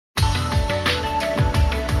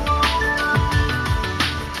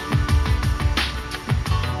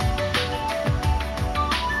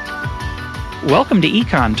Welcome to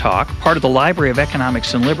Econ Talk, part of the Library of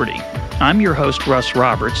Economics and Liberty. I'm your host, Russ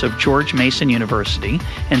Roberts of George Mason University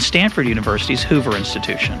and Stanford University's Hoover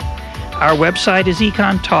Institution. Our website is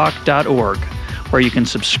econtalk.org, where you can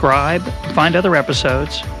subscribe, find other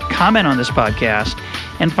episodes, comment on this podcast,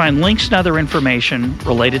 and find links and other information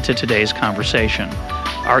related to today's conversation.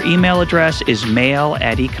 Our email address is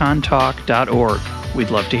mail@econtalk.org.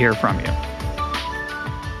 We'd love to hear from you.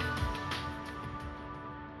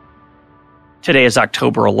 Today is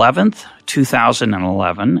October 11th,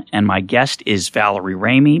 2011, and my guest is Valerie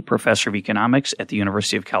Ramey, Professor of Economics at the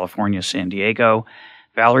University of California, San Diego.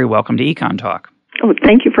 Valerie, welcome to Econ Talk. Oh,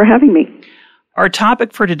 thank you for having me. Our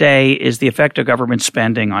topic for today is the effect of government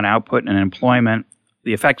spending on output and employment,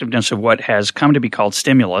 the effectiveness of what has come to be called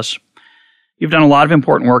stimulus. You've done a lot of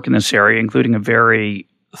important work in this area, including a very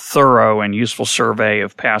thorough and useful survey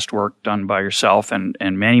of past work done by yourself and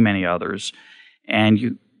many, many others.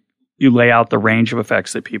 And you lay out the range of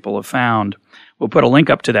effects that people have found. We'll put a link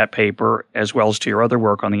up to that paper as well as to your other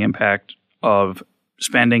work on the impact of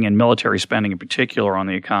spending and military spending in particular on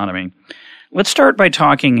the economy. Let's start by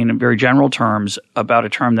talking in very general terms about a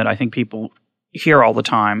term that I think people hear all the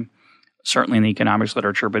time, certainly in the economics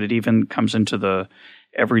literature, but it even comes into the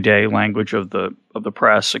everyday language of the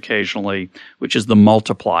press occasionally, which is the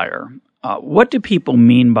multiplier. What do people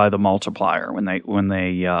mean by the multiplier when they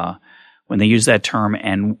use that term,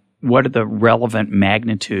 and what are the relevant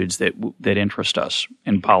magnitudes that interest us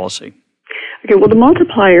in policy? Okay, well, the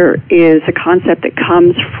multiplier is a concept that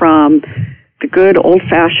comes from the good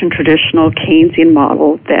old-fashioned traditional Keynesian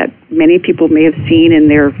model that many people may have seen in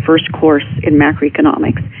their first course in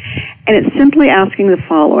macroeconomics. And it's simply asking the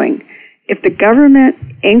following: if the government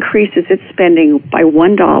increases its spending by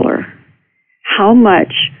 $1, how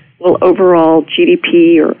much will overall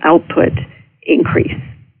GDP or output increase?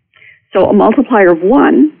 So a multiplier of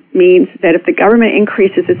 1 means that if the government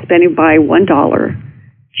increases its spending by $1,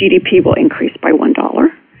 GDP will increase by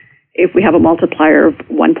 $1. If we have a multiplier of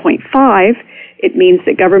 1.5, it means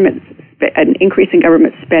that an increase in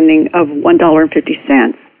government spending of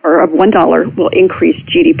 $1.50 or of $1 will increase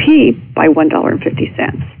GDP by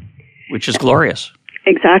 $1.50. Which is glorious.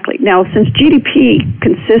 Exactly. Now, since GDP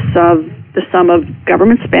consists of the sum of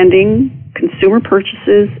government spending, consumer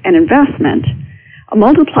purchases, and investment, a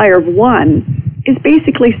multiplier of 1 is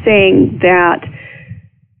basically saying that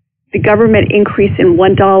the government increase in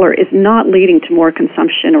 $1 is not leading to more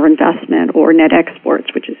consumption or investment or net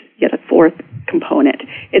exports, which is yet a fourth component.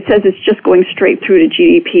 It says it's just going straight through to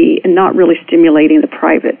GDP and not really stimulating the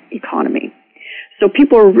private economy. So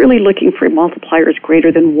people are really looking for multipliers greater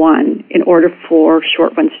than 1 in order for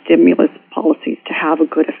short-run stimulus policies to have a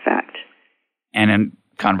good effect. And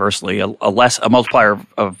conversely, a multiplier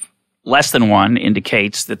of less than 1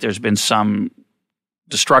 indicates that there's been some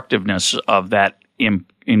destructiveness of that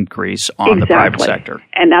increase on the private sector.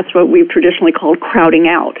 And that's what we've traditionally called crowding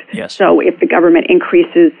out. Yes. So if the government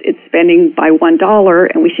increases its spending by $1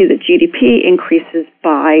 and we see that GDP increases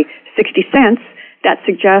by 60 cents, that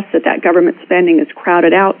suggests that government spending is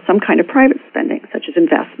crowded out some kind of private spending, such as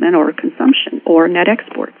investment or consumption or net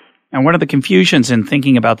exports. And one of the confusions in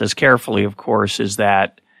thinking about this carefully, of course, is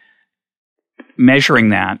that measuring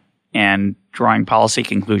that and drawing policy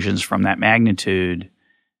conclusions from that magnitude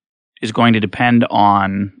is going to depend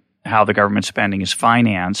on how the government spending is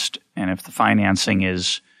financed. And if the financing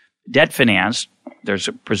is debt financed, there's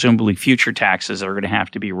presumably future taxes that are going to have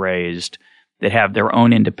to be raised that have their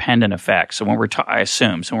own independent effects. So when we're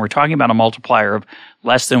talking about a multiplier of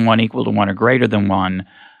less than 1, equal to 1, or greater than 1,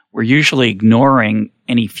 we're usually ignoring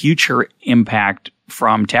any future impact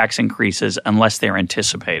from tax increases unless they're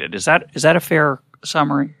anticipated. Is that a fair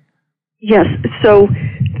summary? Yes. So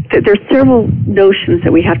there's several notions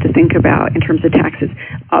that we have to think about in terms of taxes.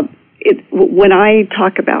 When I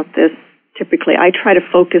talk about this, typically I try to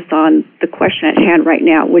focus on the question at hand right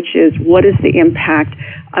now, which is what is the impact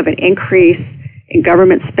of an increase in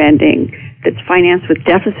government spending that's financed with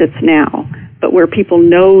deficits now, but where people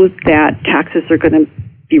know that taxes are going to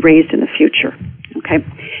be raised in the future. Okay?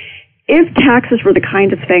 If taxes were the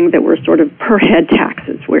kind of thing that were sort of per head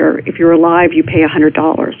taxes, where if you're alive you pay $100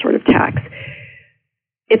 sort of tax,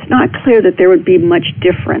 it's not clear that there would be much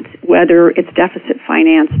difference whether it's deficit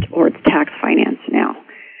financed or it's tax financed now.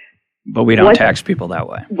 But we don't tax people that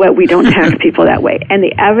way. Well, we don't tax people that way. And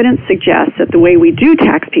the evidence suggests that the way we do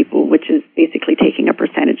tax people, which is basically taking a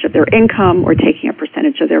percentage of their income or taking a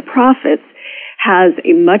percentage of their profits, has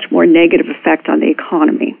a much more negative effect on the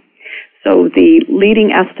economy. So the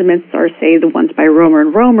leading estimates are, say, the ones by Romer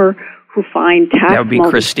and Romer, who find tax... That would be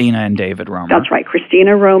Christina and David Romer. That's right,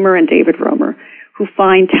 Christina Romer and David Romer, who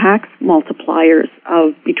find tax multipliers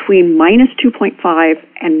of between minus 2.5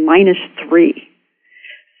 and minus 3.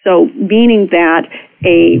 So meaning that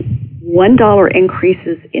a $1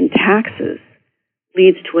 increases in taxes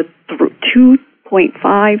leads to a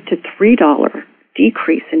 $2.5 to $3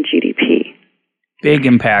 decrease in GDP. Big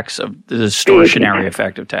impacts of the distortionary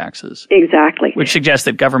effect of taxes. Exactly. Which suggests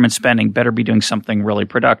that government spending better be doing something really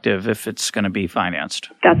productive if it's going to be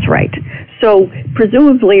financed. That's right. So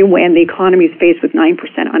presumably when the economy is faced with 9%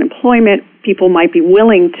 unemployment, people might be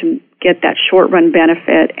willing to get that short-run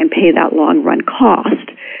benefit and pay that long-run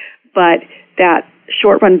cost. But that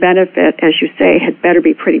short-run benefit, as you say, had better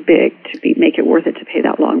be pretty big to make it worth it to pay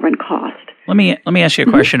that long-run cost. Let me ask you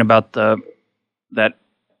a question about that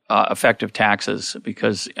effect of taxes,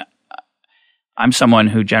 because I'm someone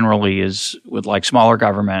who generally would like smaller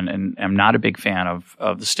government and am not a big fan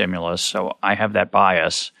of the stimulus, so I have that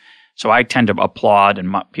bias. So I tend to applaud,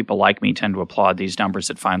 and people like me tend to applaud these numbers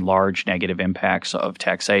that find large negative impacts of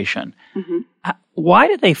taxation. Mm-hmm. Why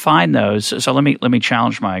did they find those? So let me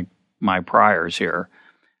challenge my priors here.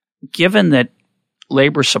 Given that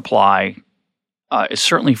labor supply is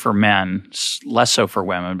certainly for men, less so for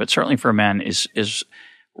women, but certainly for men is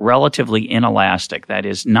relatively inelastic, that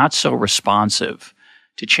is, not so responsive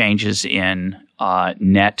to changes in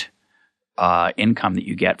net income that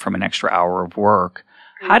you get from an extra hour of work.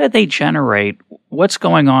 How did they generate? What's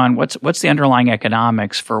going on? What's the underlying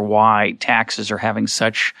economics for why taxes are having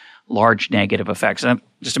such large negative effects? And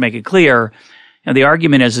just to make it clear, the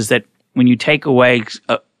argument is that when you take away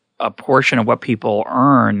a portion of what people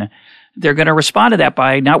earn, they're going to respond to that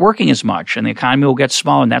by not working as much, and the economy will get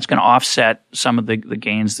smaller, and that's going to offset some of the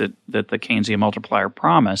gains that the Keynesian multiplier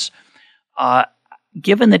promise.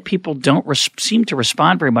 Given that people don't seem to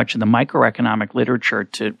respond very much in the microeconomic literature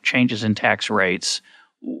to changes in tax rates,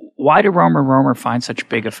 why do Romer find such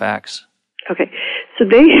big effects? Okay, so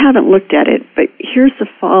they haven't looked at it, but here's the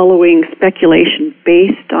following speculation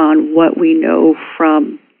based on what we know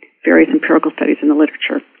from various empirical studies in the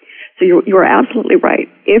literature. So you're absolutely right.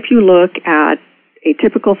 If you look at a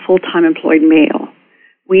typical full-time employed male,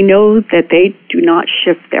 we know that they do not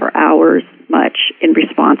shift their hours much in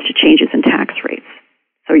response to changes in tax rates.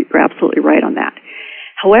 So you're absolutely right on that.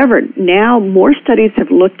 However, now more studies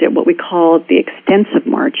have looked at what we call the extensive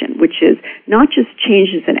margin, which is not just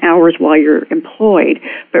changes in hours while you're employed,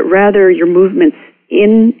 but rather your movements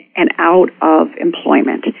in and out of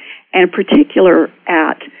employment, and in particular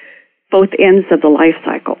at both ends of the life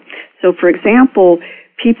cycle. So, for example,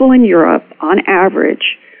 people in Europe, on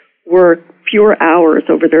average, work fewer hours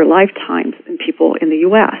over their lifetimes than people in the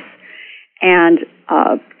U.S. And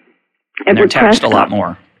they're taxed a lot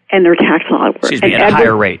more. And they're taxed a lot more. Excuse me, at a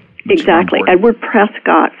higher rate. Exactly. Edward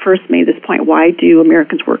Prescott first made this point, why do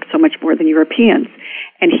Americans work so much more than Europeans?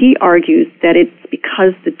 And he argues that it's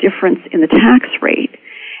because the difference in the tax rate.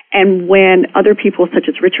 And when other people such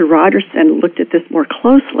as Richard Rogerson looked at this more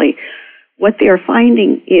closely, what they are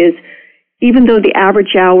finding is even though the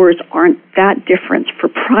average hours aren't that different for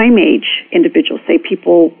prime age individuals, say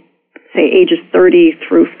people, say ages 30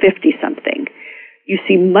 through 50-something, you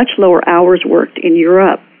see much lower hours worked in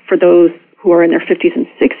Europe for those who are in their 50s and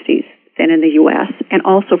 60s than in the U.S., and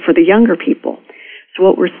also for the younger people. So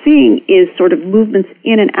what we're seeing is sort of movements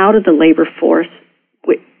in and out of the labor force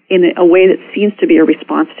in a way that seems to be a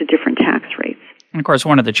response to different tax rates. And of course,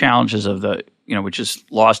 one of the challenges of which is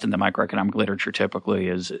lost in the microeconomic literature typically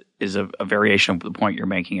is a variation of the point you're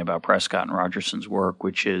making about Prescott and Rogerson's work,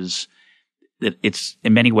 which is that it's,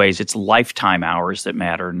 in many ways, it's lifetime hours that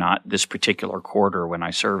matter, not this particular quarter when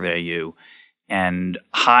I survey you. And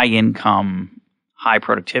high income, high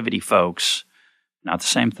productivity folks, not the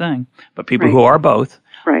same thing, but people who are both,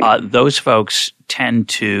 those folks tend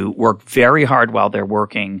to work very hard while they're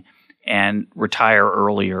working and retire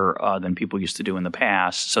earlier than people used to do in the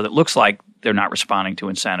past. So it looks like they're not responding to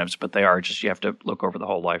incentives, but they are. Just you have to look over the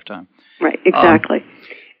whole lifetime. Right, exactly.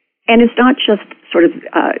 And it's not just sort of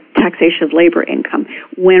taxation of labor income.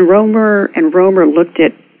 When Romer looked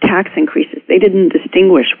at tax increases, they didn't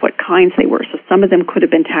distinguish what kinds they were. So some of them could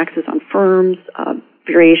have been taxes on firms,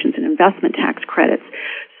 variations in investment tax credits.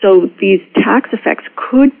 So these tax effects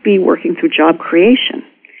could be working through job creation.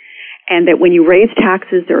 And that when you raise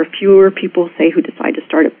taxes, there are fewer people, say, who decide to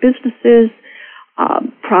start up businesses.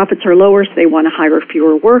 Profits are lower, so they want to hire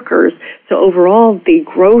fewer workers. So overall, the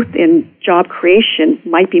growth in job creation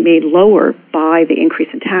might be made lower by the increase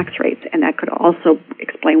in tax rates. And that could also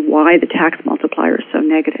explain why the tax multiplier is so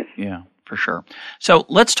negative. Yeah, for sure. So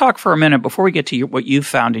let's talk for a minute before we get to what you've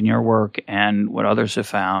found in your work and what others have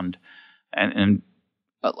found. And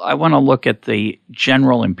I want to look at the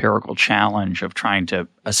general empirical challenge of trying to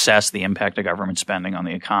assess the impact of government spending on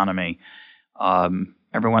the economy.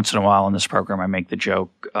 Every once in a while in this program, I make the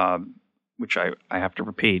joke, which I have to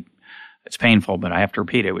repeat. It's painful, but I have to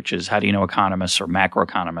repeat it, which is, how do you know economists or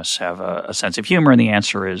macroeconomists have a sense of humor? And the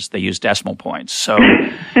answer is they use decimal points. So,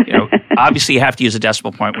 obviously you have to use a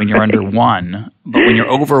decimal point when you're under 1, but when you're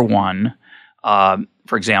over 1,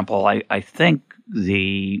 for example, I think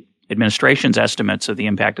the administration's estimates of the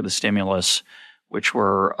impact of the stimulus, which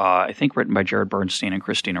were, I think, written by Jared Bernstein and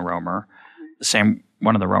Christina Romer, the same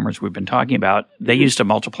one of the Romers we've been talking about, they used a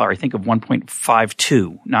multiplier, I think, of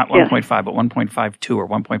 1.52, not 1.5, but 1.52 or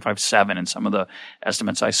 1.57 in some of the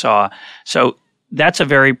estimates I saw. So that's a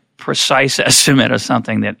very precise estimate of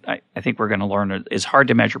something that I think we're going to learn is hard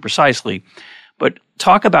to measure precisely. But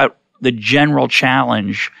talk about the general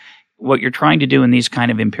challenge. What you're trying to do in these kind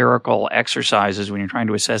of empirical exercises when you're trying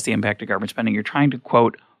to assess the impact of government spending, you're trying to,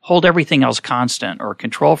 quote, hold everything else constant or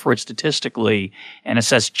control for it statistically and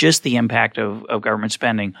assess just the impact of government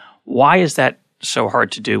spending. Why is that so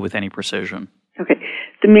hard to do with any precision? Okay.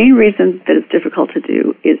 The main reason that it's difficult to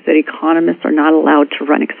do is that economists are not allowed to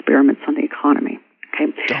run experiments on the economy.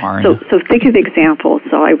 Okay. Darn. So think of the example.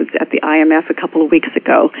 So I was at the IMF a couple of weeks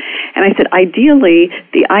ago, and I said, ideally,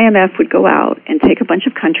 the IMF would go out and take a bunch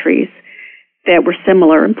of countries that were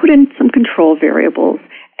similar and put in some control variables,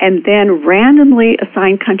 and then randomly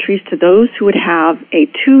assign countries to those who would have a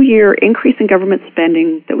 2-year increase in government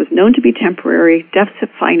spending that was known to be temporary, deficit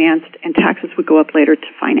financed, and taxes would go up later to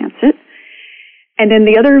finance it. And then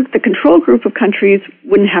the control group of countries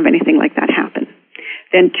wouldn't have anything like that happen.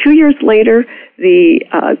 Then 2 years later, the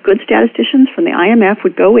good statisticians from the IMF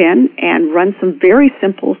would go in and run some very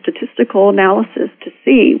simple statistical analysis to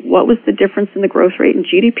see what was the difference in the growth rate in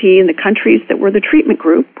GDP in the countries that were the treatment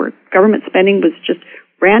group, where government spending was just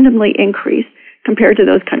randomly increased, compared to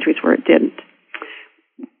those countries where it didn't.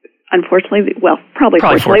 Unfortunately, probably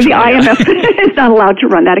fortunately, the IMF is not allowed to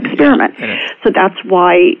run that experiment. So that's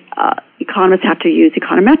why economists have to use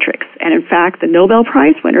econometrics. And in fact, the Nobel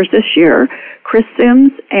Prize winners this year, Chris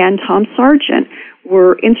Sims and Tom Sargent,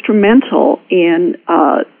 were instrumental in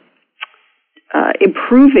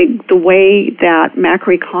improving the way that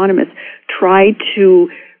macroeconomists try to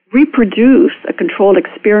reproduce a controlled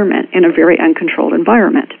experiment in a very uncontrolled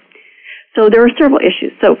environment. So there are several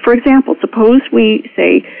issues. So, for example, suppose we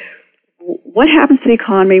say, what happens to the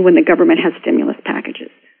economy when the government has stimulus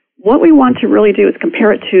packages? What we want to really do is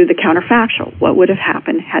compare it to the counterfactual. What would have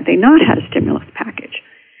happened had they not had a stimulus package?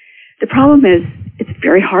 The problem is it's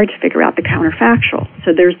very hard to figure out the counterfactual.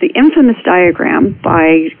 So there's the infamous diagram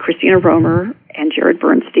by Christina Romer and Jared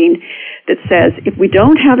Bernstein that says if we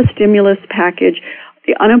don't have a stimulus package,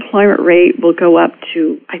 the unemployment rate will go up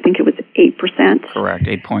to, I think it was 8%. Correct,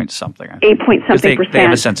 8 point something. 8-point-something percent. They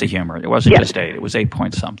have a sense of humor. It wasn't just 8, it was 8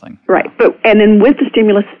 point something. Right, and then with the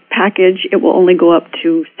stimulus package, it will only go up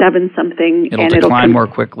to 7-something. It'll decline more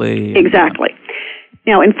quickly. Exactly.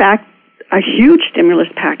 Now, in fact, a huge stimulus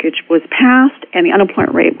package was passed, and the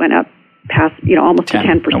unemployment rate went up past, almost 10.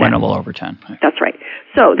 To 10%. It went a little over 10. That's right.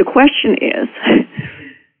 So the question is,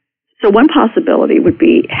 so one possibility would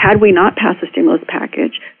be, had we not passed the stimulus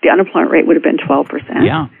package, the unemployment rate would have been 12%.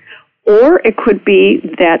 Yeah. Or it could be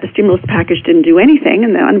that the stimulus package didn't do anything,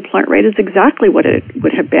 and the unemployment rate is exactly what it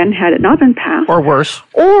would have been had it not been passed. Or worse.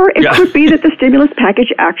 Or it could be that the stimulus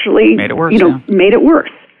package actually made it worse. Made it worse.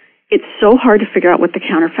 It's so hard to figure out what the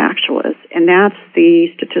counterfactual is, and that's the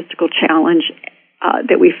statistical challenge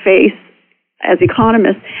that we face as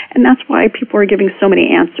economists, and that's why people are giving so many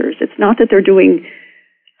answers. It's not that they're doing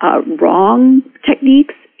wrong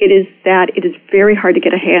techniques. It is that it is very hard to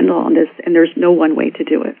get a handle on this, and there's no one way to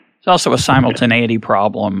do it. It's also a simultaneity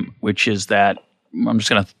problem, which is that, I'm just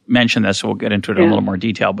going to mention this, so we'll get into it in a little more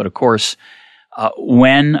detail, but of course,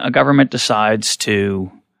 when a government decides to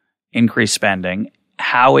increase spending,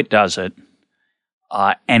 how it does it,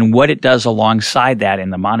 and what it does alongside that in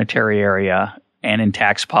the monetary area and in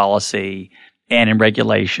tax policy and in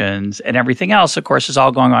regulations and everything else, of course, is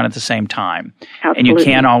all going on at the same time. Absolutely. And you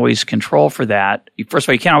can't always control for that. First of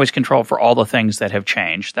all, you can't always control for all the things that have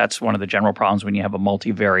changed. That's one of the general problems when you have a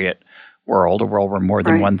multivariate world, a world where more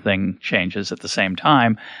than one thing changes at the same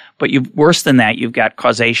time. But worse than that, you've got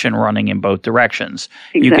causation running in both directions.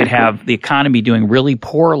 Exactly. You could have the economy doing really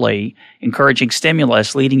poorly, encouraging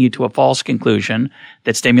stimulus, leading you to a false conclusion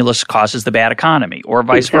that stimulus causes the bad economy, or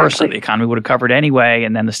vice versa. The economy would have covered anyway,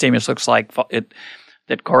 and then the stimulus looks like it,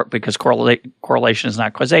 because correlation is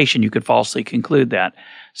not causation, you could falsely conclude that.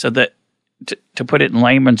 So to put it in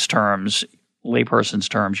layperson's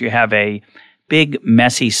terms, you have a big,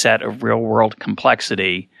 messy set of real-world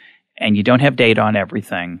complexity, and you don't have data on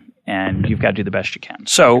everything, and you've got to do the best you can.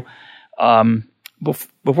 So,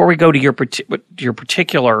 before we go to your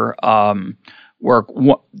particular work,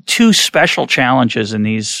 two special challenges in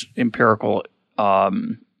these empirical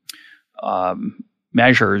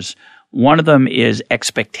measures. One of them is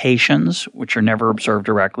expectations, which are never observed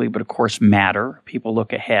directly, but of course matter. People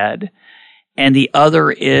look ahead. And the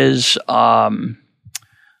other is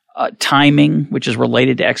timing, which is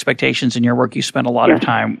related to expectations. In your work, you spent a lot of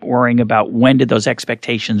time worrying about when did those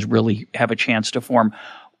expectations really have a chance to form.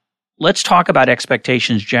 Let's talk about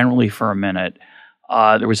expectations generally for a minute.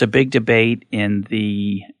 There was a big debate in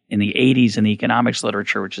the 80s in the economics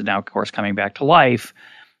literature, which is now, of course, coming back to life,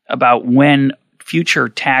 about when future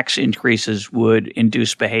tax increases would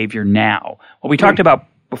induce behavior now. What we talked about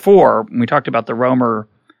before, when we talked about the Romer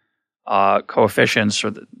coefficients or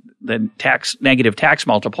the negative tax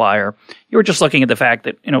multiplier, you were just looking at the fact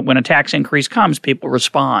that, when a tax increase comes, people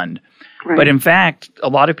respond. Right. But in fact, a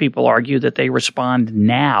lot of people argue that they respond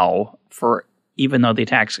now even though the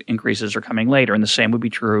tax increases are coming later, and the same would be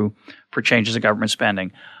true for changes in government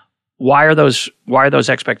spending. Why are those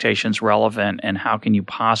expectations relevant, and how can you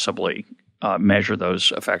possibly measure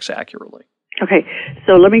those effects accurately? Okay,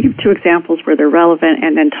 so let me give two examples where they're relevant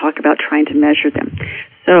and then talk about trying to measure them.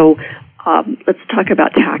 So let's talk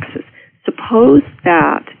about taxes. Suppose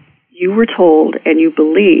that you were told and you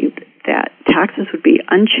believed that taxes would be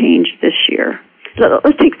unchanged this year. So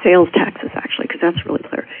let's take sales taxes, actually, because that's really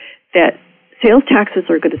clear. That sales taxes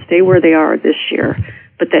are going to stay where they are this year,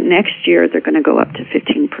 but that next year they're going to go up to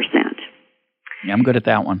 15%. Yeah, I'm good at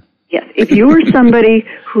that one. Yes. If you were somebody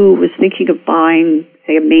who was thinking of buying,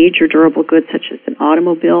 say, a major durable good such as an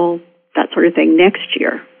automobile, that sort of thing, next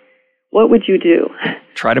year, what would you do?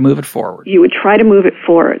 Try to move it forward. You would try to move it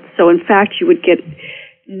forward. So, in fact, you would get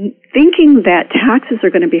thinking that taxes are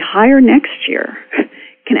going to be higher next year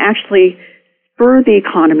can actually spur the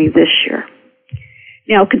economy this year.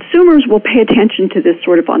 Now, consumers will pay attention to this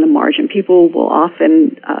sort of on the margin. People will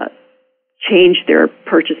often change their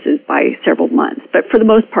purchases by several months. But for the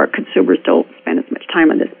most part, consumers don't spend as much time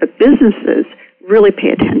on this. But businesses really pay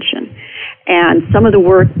attention. And some of the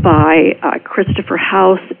work by Christopher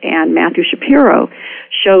House and Matthew Shapiro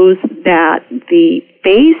shows that the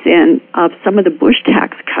phase-in of some of the Bush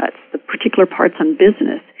tax cuts, the particular parts on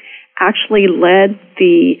business, actually led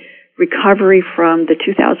the recovery from the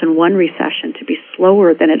 2001 recession to be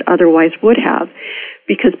slower than it otherwise would have,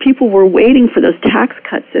 because people were waiting for those tax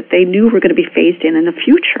cuts that they knew were going to be phased in the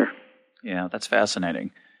future. Yeah, that's fascinating.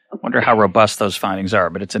 I wonder how robust those findings are,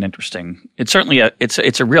 but it's certainly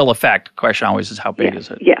it's a real effect. The question always is, how big is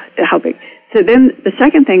it? Yeah, how big. So then the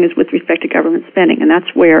second thing is with respect to government spending, and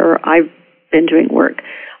that's where I've been doing work.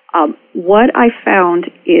 What I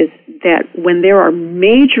found is that when there are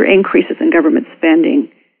major increases in government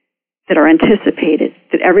spending that are anticipated,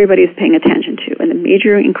 that everybody is paying attention to, and the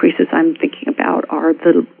major increases I'm thinking about are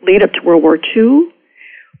the lead up to World War II,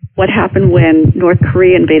 what happened when North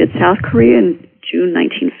Korea invaded South Korea in June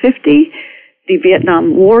 1950, the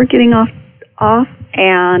Vietnam War getting off,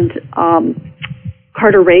 and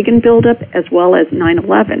Carter-Reagan buildup, as well as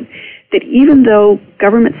 9/11, that even though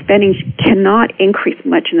government spending cannot increase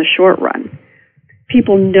much in the short run,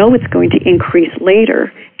 people know it's going to increase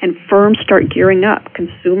later, and firms start gearing up.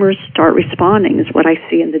 Consumers start responding, is what I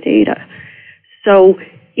see in the data. So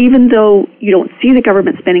even though you don't see the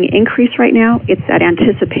government spending increase right now, it's that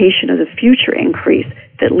anticipation of the future increase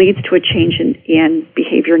that leads to a change in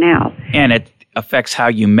behavior now. And it affects how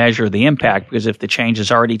you measure the impact, because if the change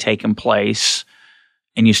has already taken place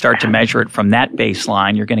and you start to measure it from that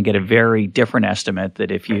baseline, you're going to get a very different estimate than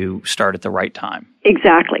if you start at the right time.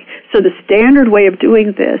 Exactly. So the standard way of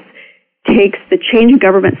doing this takes the change in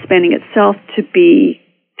government spending itself to be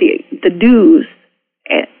the news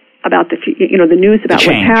about the news about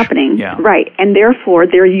what's happening, right? And therefore,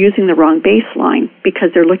 they're using the wrong baseline because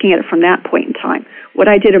they're looking at it from that point in time. What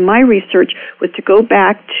I did in my research was to go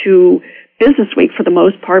back to Business Week for the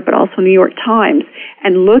most part, but also New York Times,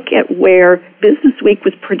 and look at where Business Week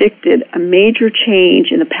was predicted a major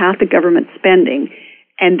change in the path of government spending,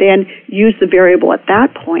 and then use the variable at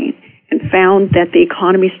that point, and found that the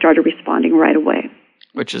economy started responding right away.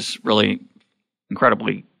 Which is really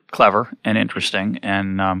incredibly clever and interesting,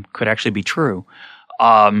 and could actually be true.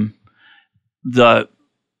 The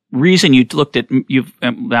reason you looked at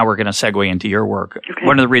now we're going to segue into your work. Okay.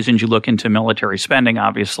 One of the reasons you look into military spending,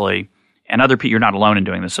 obviously, and other people, you're not alone in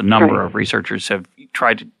doing this. A number of researchers have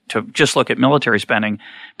tried to just look at military spending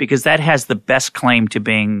because that has the best claim to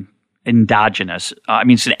being endogenous.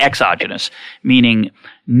 It's an exogenous, meaning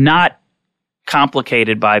not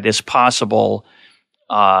complicated by this possible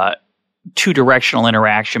two-directional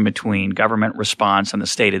interaction between government response and the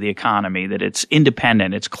state of the economy, that it's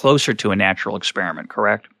independent, it's closer to a natural experiment,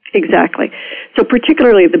 correct? Exactly. So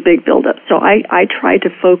particularly the big buildup. So I tried to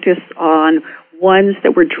focus on ones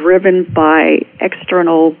that were driven by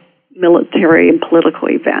external military and political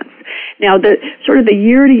events. Now,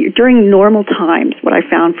 during normal times, what I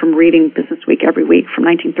found from reading Business Week every week from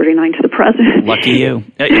 1939 to the present. Lucky you.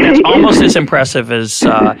 That's almost as impressive as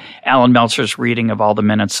Alan Meltzer's reading of all the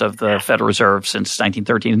minutes of the Federal Reserve since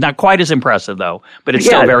 1913. Not quite as impressive, though, but it's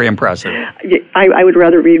still very impressive. I would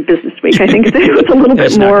rather read Business Week. I think it was a little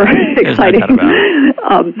bit more exciting.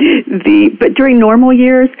 But during normal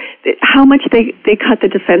years, how much they cut the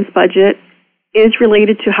defense budget is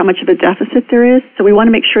related to how much of a deficit there is. So we want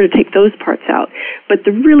to make sure to take those parts out. But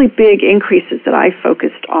the really big increases that I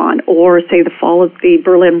focused on, or say the fall of the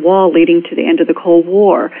Berlin Wall leading to the end of the Cold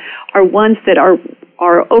War, are ones that are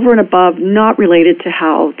over and above, not related to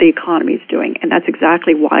how the economy is doing. And that's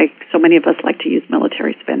exactly why so many of us like to use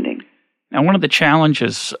military spending. Now, one of the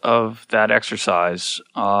challenges of that exercise,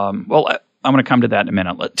 I'm going to come to that in a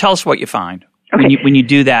minute. Tell us what you find. Okay. When you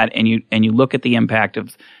do that and you look at the impact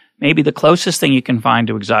of maybe the closest thing you can find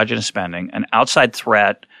to exogenous spending, an outside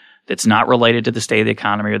threat that's not related to the state of the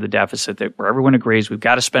economy or the deficit, where everyone agrees we've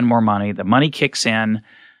got to spend more money. The money kicks in.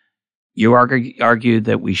 You argue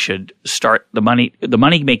that we should start the money. The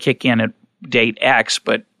money may kick in at date X,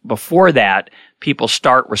 but before that, people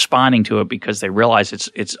start responding to it because they realize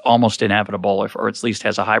it's almost inevitable, or at least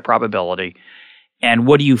has a high probability. And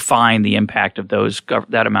what do you find the impact of those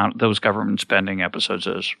government spending episodes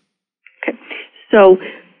is? Okay, so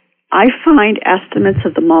I find estimates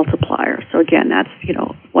of the multiplier. So again, that's,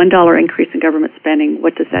 $1 increase in government spending.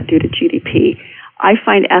 What does that do to GDP? I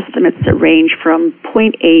find estimates that range from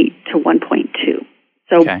 0.8 to 1.2.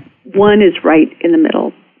 So one is right in the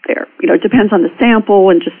middle there. It depends on the sample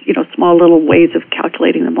and just, small little ways of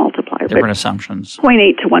calculating the multiplier. Different assumptions.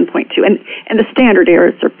 0.8 to 1.2. And the standard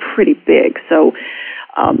errors are pretty big. So,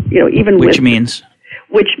 Which means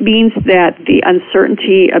that the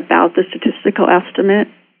uncertainty about the statistical estimate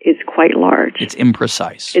is quite large. It's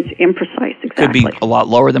imprecise. It's imprecise, exactly. It could be a lot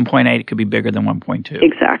lower than 0.8. It could be bigger than 1.2.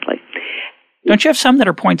 Exactly. Don't you have some that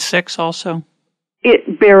are 0.6 also?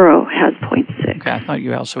 Barrow has 0.6. Okay, I thought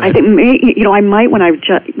you also had. I think I might when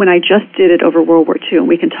I just did it over World War II, and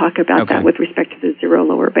we can talk about that with respect to the zero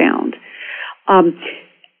lower bound.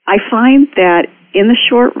 I find that in the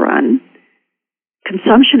short run,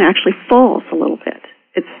 consumption actually falls a little bit.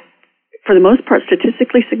 It's, for the most part,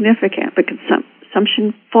 statistically significant, but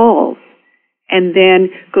consumption falls and then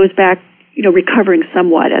goes back, recovering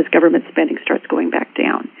somewhat as government spending starts going back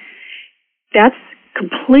down. That's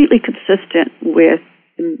completely consistent with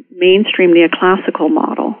the mainstream neoclassical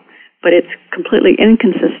model, but it's completely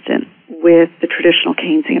inconsistent with the traditional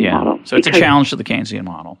Keynesian model. So it's a challenge to the Keynesian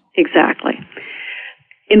model. Exactly.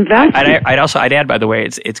 I'd add, by the way,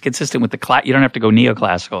 it's consistent with the you don't have to go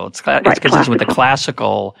neoclassical. It's consistent with the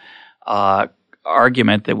classical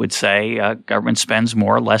argument that would say government spends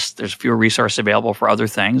more, less. There's fewer resources available for other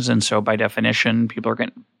things, and so by definition, people are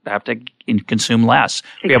going to have to consume less.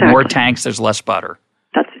 If we have more tanks, there's less butter.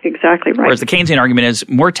 That's exactly right. Whereas the Keynesian argument is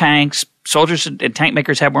more tanks, soldiers and tank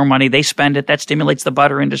makers have more money, they spend it, that stimulates the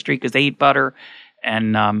butter industry because they eat butter,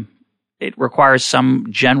 and it requires some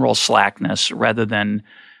general slackness rather than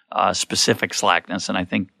specific slackness. And I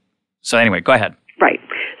think so. Anyway, go ahead. Right.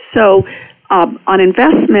 So on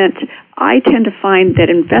investment, I tend to find that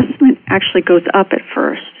investment actually goes up at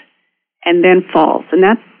first and then falls, and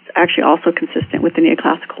that's actually also consistent with the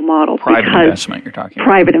neoclassical model. Private investment, you're talking about.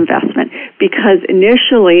 Private investment, because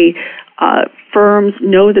initially firms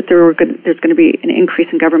know that there's going to be an increase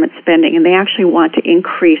in government spending, and they actually want to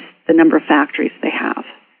increase the number of factories they have.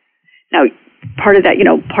 Now, part of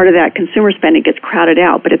that consumer spending gets crowded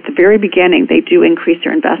out, but at the very beginning, they do increase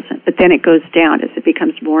their investment, but then it goes down as it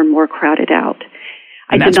becomes more and more crowded out.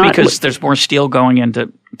 And that's because there's more steel going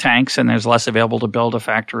into tanks and there's less available to build a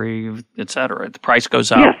factory, et cetera. The price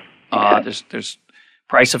goes up. Yes. There's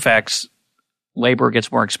price effects. Labor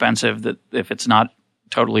gets more expensive. That if it's not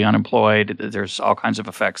totally unemployed, there's all kinds of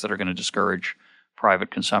effects that are going to discourage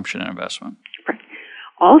private consumption and investment. Right.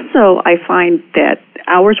 Also, I find that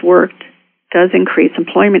hours worked does increase,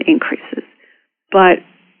 employment increases, but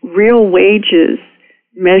real wages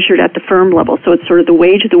measured at the firm level, so it's sort of the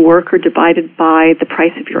wage of the worker divided by the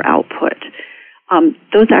price of your output,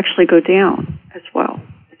 those actually go down as well,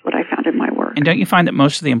 is what I found in my work. And don't you find that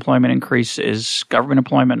most of the employment increase is government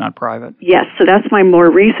employment, not private? Yes, so that's my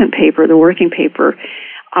more recent paper, the working paper,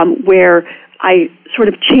 where I sort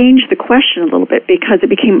of changed the question a little bit because it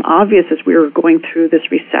became obvious as we were going through this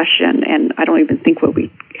recession, and I don't even think what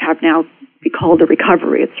we have now be called a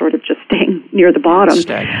recovery. It's sort of just staying near the bottom.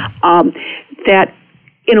 That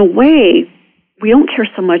in a way, we don't care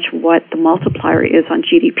so much what the multiplier is on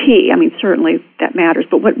GDP. I mean, certainly that matters,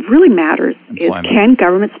 but what really matters is, can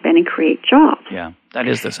government spending create jobs? Yeah, that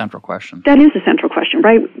is the central question. That is the central question,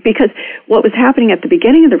 right? Because what was happening at the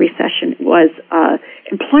beginning of the recession was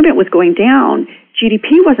employment was going down.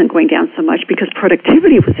 GDP wasn't going down so much because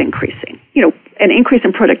productivity was increasing. You know, an increase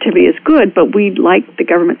in productivity is good, but we'd like the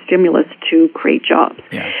government stimulus to create jobs.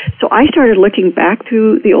 Yeah. So I started looking back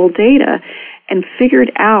through the old data and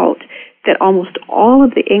figured out that almost all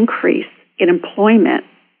of the increase in employment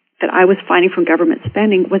that I was finding from government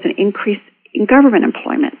spending was an increase in government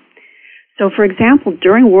employment. So, for example,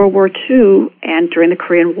 during World War II and during the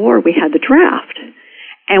Korean War, we had the draft.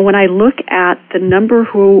 And when I look at the number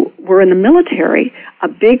who were in the military, a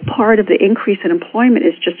big part of the increase in employment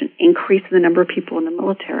is just an increase in the number of people in the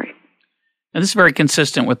military. And this is very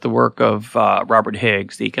consistent with the work of Robert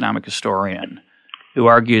Higgs, the economic historian, who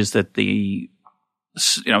argues that the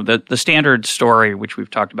standard story, which we've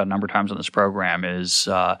talked about a number of times on this program, is,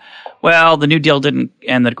 the New Deal didn't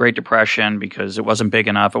end the Great Depression because it wasn't big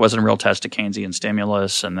enough. It wasn't a real test of Keynesian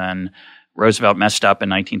stimulus. And then Roosevelt messed up in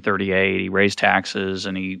 1938. He raised taxes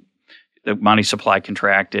and the money supply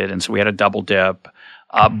contracted. And so we had a double dip.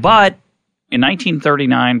 But in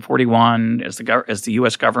 1939-41, as the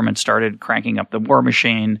U.S. government started cranking up the war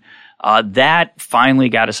machine, that finally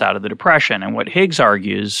got us out of the Depression. And what Higgs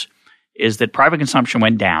argues is that private consumption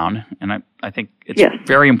went down, and I think it's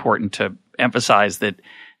very important to emphasize that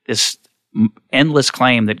this endless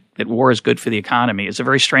claim that war is good for the economy is a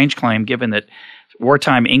very strange claim, given that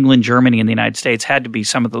wartime England, Germany, and the United States had to be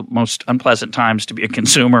some of the most unpleasant times to be a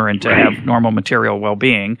consumer and to have normal material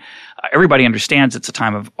well-being. Everybody understands it's a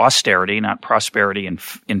time of austerity, not prosperity. And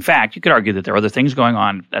in fact, you could argue that there are other things going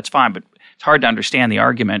on. That's fine, but it's hard to understand the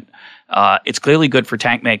argument. It's clearly good for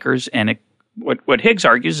tank makers, and what Higgs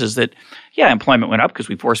argues is that, employment went up because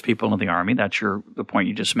we forced people into the Army. That's the point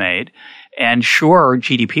you just made. And sure,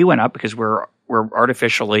 GDP went up because we're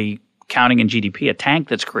artificially counting in GDP a tank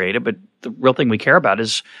that's created. But the real thing we care about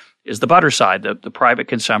is the butter side, the private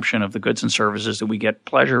consumption of the goods and services that we get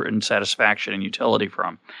pleasure and satisfaction and utility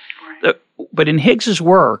from. Right. But in Higgs's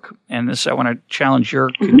work, and this I want to challenge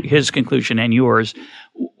his conclusion and yours,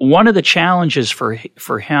 one of the challenges for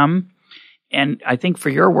him, and I think for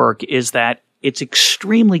your work, is that it's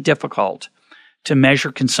extremely difficult to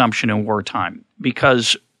measure consumption in wartime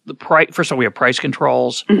because first of all, we have price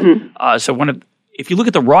controls. Mm-hmm. If you look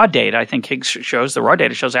at the raw data, I think Higgs shows the raw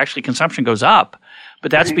data shows actually consumption goes up,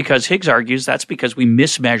 but that's because Higgs argues that's because we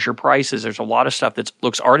mismeasure prices. There's a lot of stuff that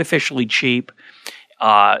looks artificially cheap.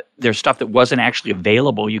 There's stuff that wasn't actually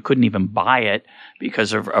available. You couldn't even buy it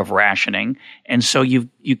because of rationing. And so you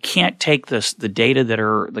can't take the data that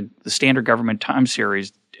are the standard government time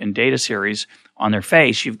series and data series on their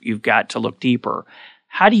face. You've got to look deeper.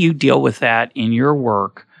 How do you deal with that in your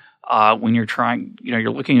work when you're trying, you're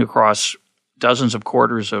looking across dozens of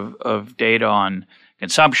quarters of data on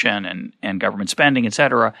consumption and government spending, et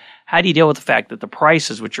cetera? How do you deal with the fact that the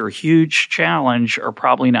prices, which are a huge challenge, are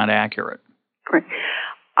probably not accurate? Correct.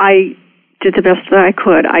 I did the best that I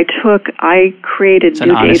could. I created new data. It's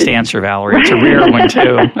an honest answer, Valerie. It's a rare one,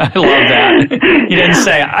 too. I love that. You didn't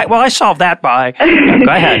say, I solved that by. No,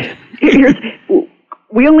 go ahead.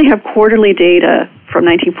 We only have quarterly data from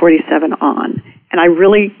 1947 on, and I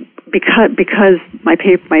really, because my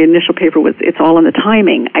initial paper it's all in the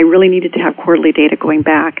timing, I really needed to have quarterly data going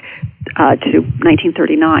back to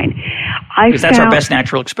 1939. Because that's our best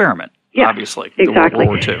natural experiment, obviously. Exactly.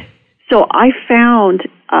 World War II. So I found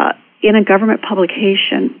in a government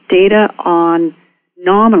publication data on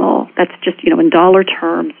nominal, that's just, in dollar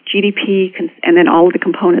terms, GDP, and then all of the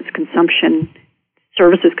components, consumption,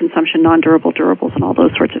 services consumption, non-durable, durables, and all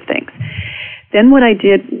those sorts of things. Then what I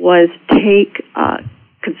did was take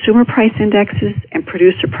consumer price indexes and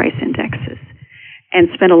producer price indexes and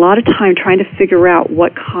spend a lot of time trying to figure out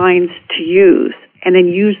what kinds to use, and then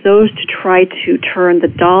use those to try to turn the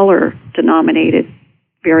dollar-denominated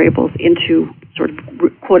variables into sort of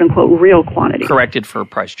quote-unquote real quantity. Corrected for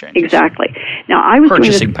price changes. Exactly. Now, I was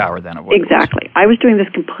purchasing power then of what exactly. I was doing this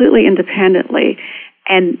completely independently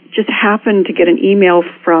and just happened to get an email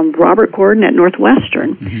from Robert Gordon at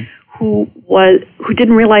Northwestern, mm-hmm. who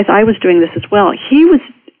didn't realize I was doing this as well. He was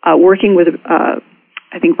working with,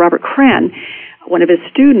 I think, Robert Kren, one of his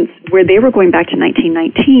students, where they were going back to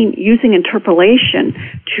 1919 using interpolation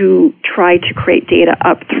to try to create data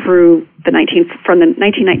up through from the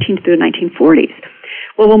 1919 through the 1940s.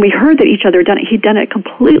 Well, when we heard that each other had done it, he'd done it a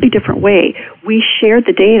completely different way. We shared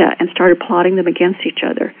the data and started plotting them against each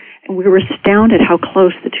other. And we were astounded how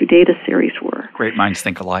close the two data series were. Great minds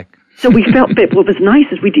think alike. So we felt that what was nice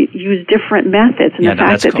is we used different methods, and the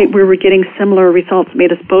fact that cool. we were getting similar results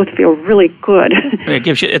made us both feel really good. It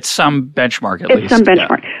gives you, it's some benchmark at least. It's some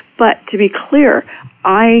benchmark. Yeah. But to be clear,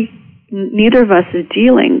 neither of us is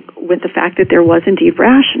dealing with the fact that there was indeed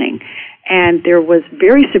rationing. And there was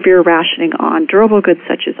very severe rationing on durable goods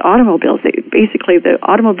such as automobiles. Basically, the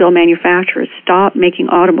automobile manufacturers stopped making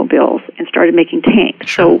automobiles and started making tanks.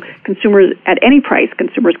 Sure. So consumers, at any price,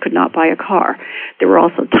 consumers could not buy a car. There were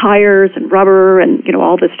also tires and rubber and,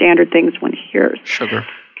 all the standard things one hears. Sugar.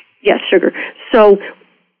 Yes, sugar. So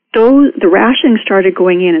the rationing started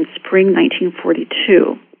going in spring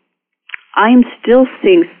 1942. I'm still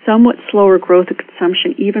seeing somewhat slower growth of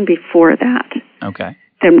consumption even before that. Okay.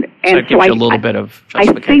 So it gives you a little bit of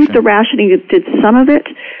justification. I think the rationing did some of it.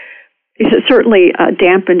 It certainly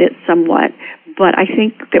dampened it somewhat, but I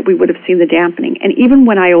think that we would have seen the dampening. And even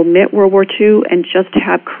when I omit World War II and just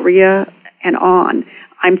have Korea and on,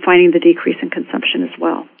 I'm finding the decrease in consumption as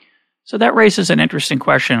well. So that raises an interesting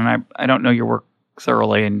question, and I don't know your work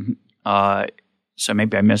thoroughly, and so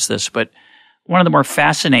maybe I missed this, but one of the more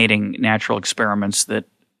fascinating natural experiments that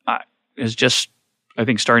is just, I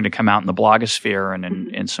think, starting to come out in the blogosphere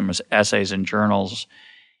and in some essays and journals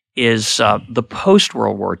is the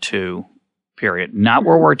post-World War II period. Not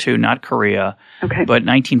World War II, not Korea, but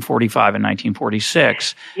 1945 and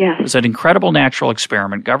 1946. Yes. It was an incredible natural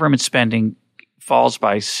experiment. Government spending falls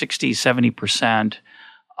by 60, 70%.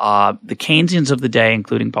 The Keynesians of the day,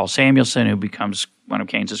 including Paul Samuelson, who becomes one of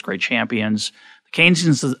Keynes' great champions, the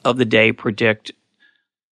Keynesians of the day predict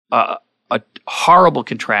a horrible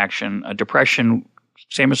contraction, a depression.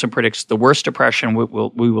 Samuelson predicts the worst depression we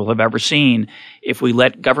will have ever seen if we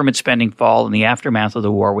let government spending fall in the aftermath of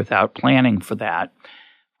the war without planning for that.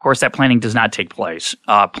 Of course, that planning does not take place.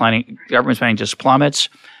 Government spending just plummets.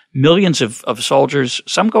 Millions of soldiers,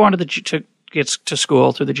 some go on to get to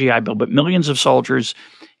school through the GI Bill, but millions of soldiers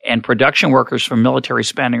and production workers from military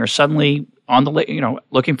spending are suddenly on the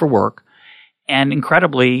looking for work, and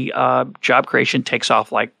incredibly, job creation takes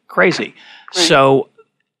off like crazy. Right. So,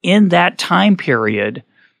 in that time period,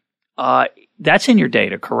 that's in your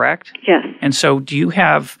data, correct? Yes. And so do you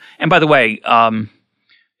have – and by the way,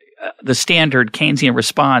 the standard Keynesian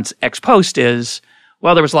response ex post is,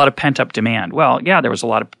 well, there was a lot of pent-up demand. Well, yeah, there was a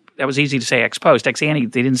lot of – that was easy to say ex post. Ex ante,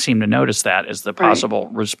 they didn't seem to notice that as the possible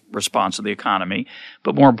response of the economy.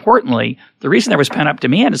 But more importantly, the reason there was pent-up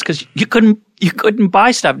demand is because you couldn't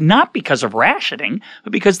buy stuff, not because of rationing,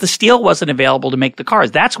 but because the steel wasn't available to make the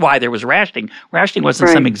cars. That's why there was rationing. Rationing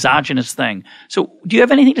wasn't some exogenous thing. So do you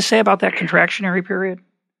have anything to say about that contractionary period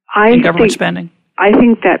in government spending? I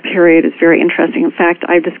think that period is very interesting. In fact,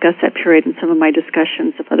 I've discussed that period in some of my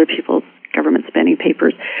discussions of other people's government spending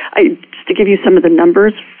papers. Just to give you some of the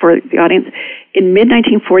numbers for the audience, in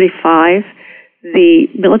mid-1945, the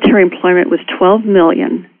military employment was 12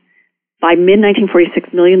 million. By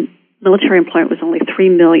mid-1946, military employment was only 3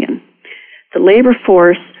 million. The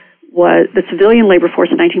civilian labor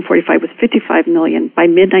force in 1945 was 55 million. By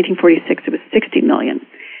mid-1946, it was 60 million.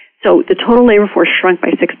 So the total labor force shrunk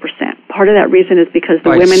by 6%. Part of that reason is because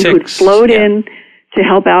the women who'd flowed in to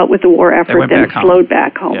help out with the war effort then flowed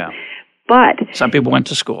back home. Yeah. But some people went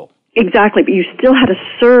to school. Exactly, but you still had a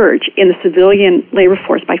surge in the civilian labor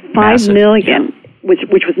force by 5 million, which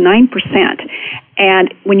was 9%.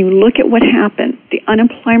 And when you look at what happened, the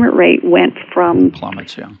unemployment rate went from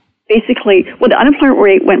plummets, basically, the unemployment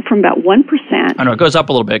rate went from about 1%. I know, it goes up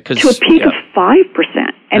a little bit. To a peak of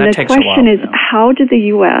 5%. And the question is, how did the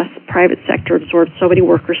U.S. private sector absorb so many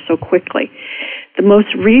workers so quickly? The most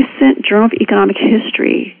recent Journal of Economic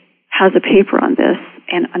History has a paper on this,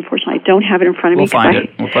 and unfortunately I don't have it in front of me. We'll find it.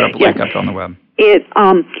 We'll put up a link up on the web.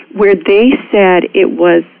 Where they said it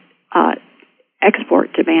was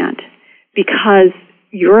export demand because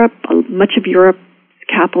much of Europe's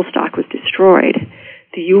capital stock was destroyed.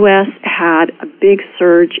 The U.S. had a big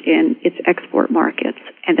surge in its export markets,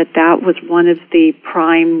 and that was one of the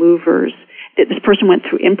prime movers. This person went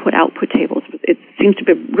through input-output tables. It seems to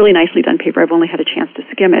be a really nicely done paper. I've only had a chance to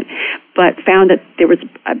skim it, but found that there was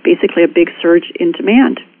basically a big surge in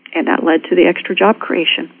demand, and that led to the extra job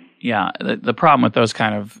creation. Yeah, the problem with those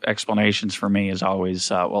kind of explanations for me is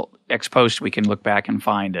always, ex post we can look back and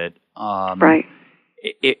find it. Right.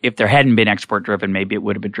 If there hadn't been export-driven, maybe it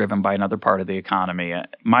would have been driven by another part of the economy.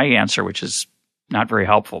 My answer, which is not very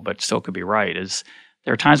helpful but still could be right, is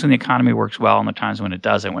there are times when the economy works well and there are times when it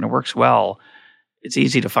doesn't. When it works well, it's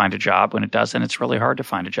easy to find a job. When it doesn't, it's really hard to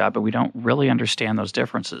find a job, but we don't really understand those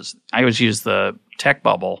differences. I always use the tech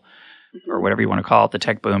bubble, or whatever you want to call it, the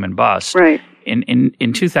tech boom and bust. Right.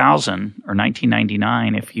 In 2000 or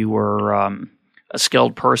 1999, if you were a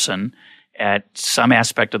skilled person at some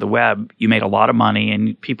aspect of the web, you made a lot of money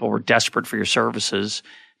and people were desperate for your services.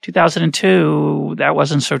 2002, that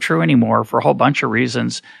wasn't so true anymore for a whole bunch of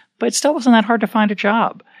reasons, but it still wasn't that hard to find a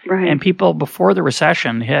job. Right. And people, before the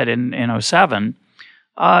recession hit in 07,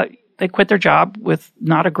 they quit their job with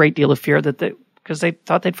not a great deal of fear because they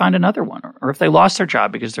thought they'd find another one. Or if they lost their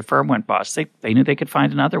job because their firm went bust, they knew they could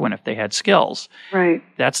find another one if they had skills. Right.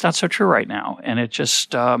 That's not so true right now. And it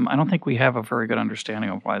just, I don't think we have a very good understanding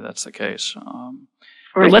of why that's the case.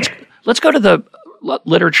 Right. But let's go to the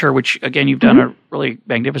literature, which, again, you've done a really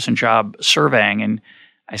magnificent job surveying, and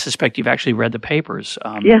I suspect you've actually read the papers,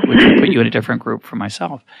 yes. which would put you in a different group from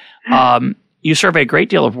myself. You survey a great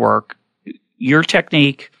deal of work. Your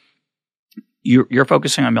technique, you're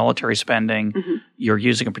focusing on military spending. Mm-hmm. You're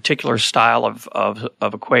using a particular style of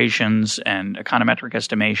equations and econometric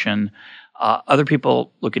estimation. Other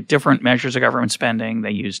people look at different measures of government spending.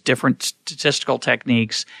 They use different statistical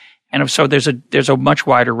techniques. And so there's a much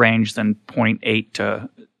wider range than 0.8 to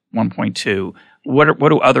 1.2. What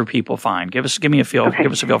do other people find? Give me a feel. Okay.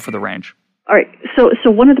 Give us a feel for the range. All right.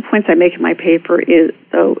 So one of the points I make in my paper is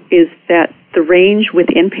that the range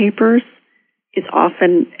within papers is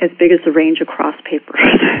often as big as the range across papers.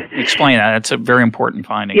 Explain that. That's a very important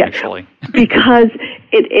finding, actually. Because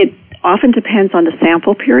it often depends on the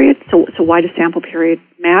sample period. So why does sample period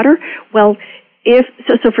matter? Well,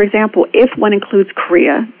 so for example, if one includes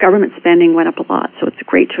Korea, government spending went up a lot, so it's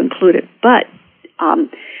great to include it. But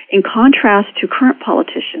in contrast to current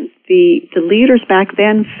politicians, the leaders back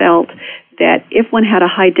then felt that if one had a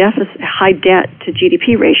high debt to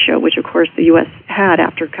GDP ratio, which of course the U.S. had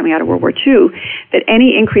after coming out of World War II, that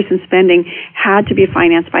any increase in spending had to be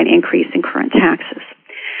financed by an increase in current taxes.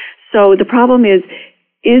 So the problem is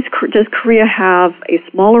does Korea have a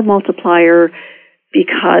smaller multiplier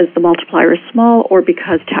because the multiplier is small or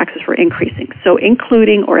because taxes were increasing? So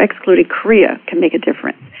including or excluding Korea can make a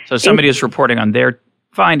difference. So somebody is reporting on their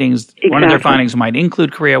findings. Exactly. One of their findings might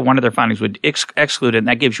include Korea. One of their findings would exclude it, and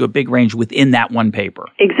that gives you a big range within that one paper.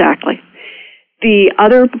 Exactly. The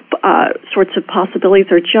other sorts of possibilities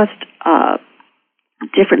are just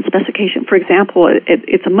different specification. For example,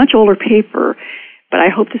 it's a much older paper, but I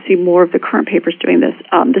hope to see more of the current papers doing this.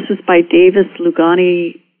 This is by Davis,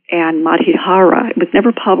 Lugani, and Madhihara. It was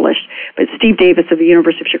never published, but Steve Davis of the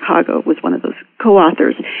University of Chicago was one of those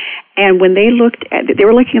co-authors. And when they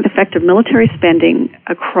were looking at the effect of military spending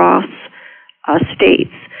across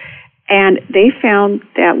states, and they found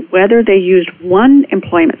that whether they used one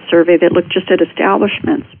employment survey that looked just at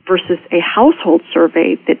establishments versus a household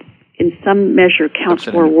survey that in some measure counts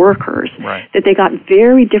more workers, right, that they got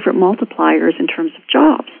very different multipliers in terms of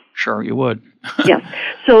jobs. Sure, you would. Yes.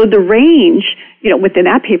 So the range, within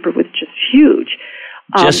that paper was just huge.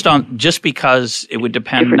 Just because it would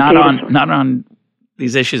depend not on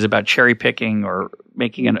these issues about cherry picking or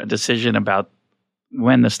making a decision about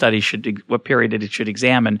when the study what period it should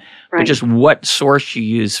examine, right, but just what source you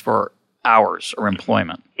use for hours or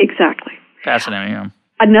employment. Exactly. Fascinating. Yeah.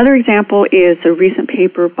 Another example is a recent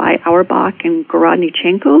paper by Auerbach and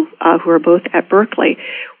Gorodnichenko, who are both at Berkeley,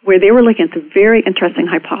 where they were looking at the very interesting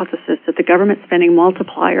hypothesis that the government spending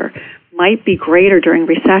multiplier might be greater during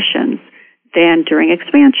recessions than during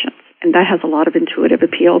expansions. And that has a lot of intuitive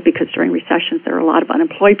appeal because during recessions there are a lot of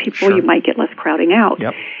unemployed people. Sure. You might get less crowding out.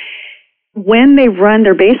 Yep. When they run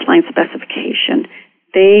their baseline specification,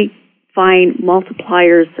 they find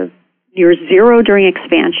multipliers of near zero during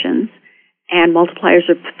expansions and multipliers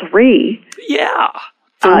of 3. Yeah,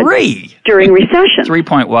 3. During recession. 3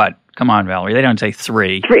 point what? Come on, Valerie. They don't say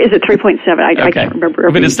 3. Is it 3.7? I can't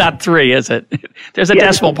remember. But it's not 3, is it? There's a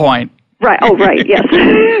decimal point. Right. Oh, right. Yes.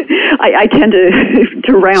 I tend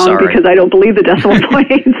to round because I don't believe the decimal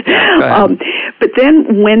points. But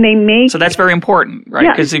then when they make... So that's very important,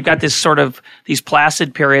 right? Because you've got this sort of these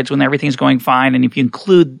placid periods when everything's going fine, and if you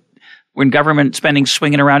include when government spending's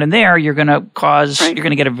swinging around in there, you're going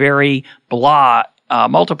to get a very blah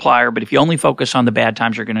multiplier. But if you only focus on the bad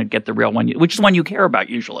times, you're going to get the real one, which is the one you care about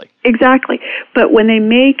usually. Exactly. But when they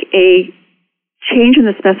make a change in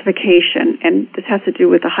the specification, and this has to do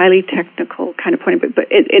with a highly technical kind of point, but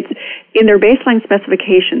it's in their baseline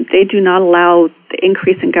specification, they do not allow the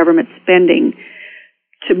increase in government spending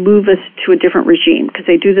to move us to a different regime, because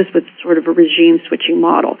they do this with sort of a regime switching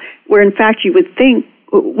model, where in fact you would think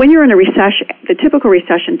when you're in a recession, the typical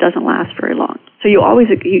recession doesn't last very long. So you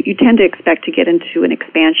tend to expect to get into an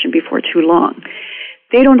expansion before too long.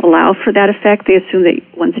 they don't allow for that effect. They assume that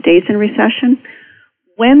one stays in recession.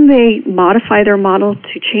 When they modify their model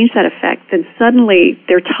to change that effect, then suddenly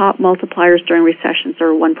their top multipliers during recessions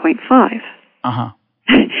are 1.5. Uh-huh.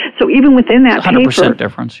 So even within that 100% paper,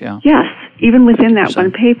 difference, yeah. Yes, even within 100%. that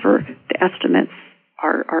one paper, the estimates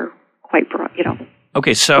are quite broad,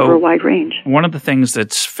 Okay, so over a wide range. One of the things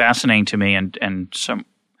that's fascinating to me, and some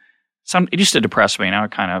it used to depress me. Now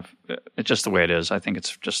it's just the way it is. I think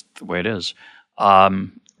it's just the way it is.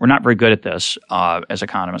 We're not very good at this as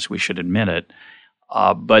economists. We should admit it.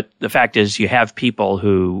 But the fact is, you have people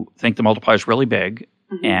who think the multiplier is really big,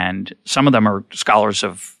 and some of them are scholars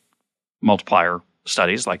of multiplier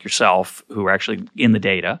studies, like yourself, who are actually in the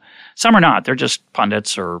data. Some are not. They're just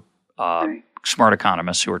pundits or Right. smart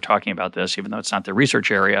economists who are talking about this, even though it's not their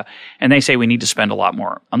research area. And they say we need to spend a lot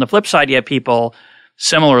more. On the flip side, you have people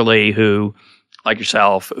similarly who, like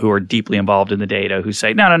yourself, who are deeply involved in the data, who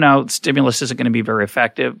say, no, stimulus isn't going to be very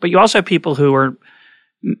effective. But you also have people who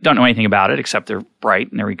don't know anything about it, except they're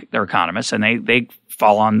bright and they're economists, and they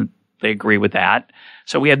agree with that.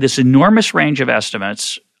 So we have this enormous range of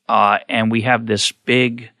estimates, and we have this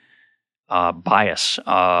big bias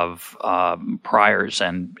of priors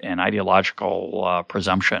and ideological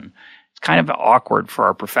presumption. It's kind of awkward for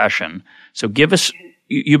our profession. So give us.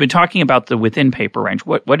 You've been talking about the within paper range.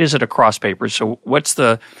 What is it across papers? So what's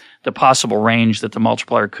the possible range that the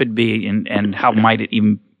multiplier could be, and how might it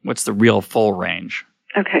even? What's the real full range?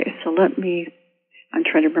 Okay, so I'm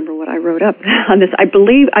trying to remember what I wrote up on this. I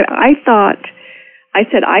believe I thought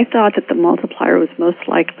that the multiplier was most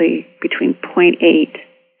likely between 0.8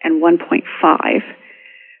 and 1.5,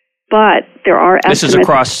 but there are estimates. This is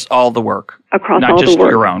across all the work, across not all just the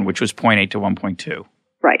work. your own, which was 0.8 to 1.2.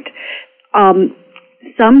 Right.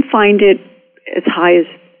 Some find it as high as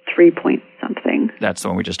 3 point something. That's the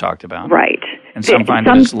one we just talked about. Right. And some find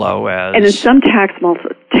it as low as... And then some tax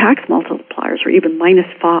multipliers are even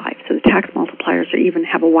 -5. So the tax multipliers even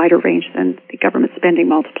have a wider range than the government spending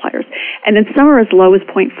multipliers. And then some are as low as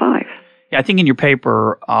 0.5. Yeah, I think in your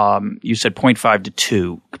paper you said 0.5 to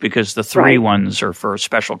 2 because the three ones are for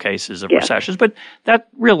special cases of recessions. But that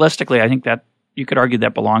realistically, I think that you could argue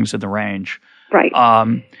that belongs in the range. Right.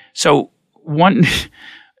 So one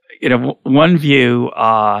view,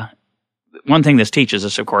 one thing this teaches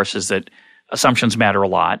us, of course, is that assumptions matter a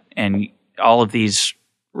lot, and all of these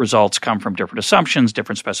results come from different assumptions,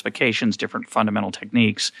 different specifications, different fundamental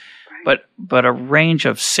techniques. Right. But a range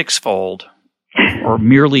of sixfold or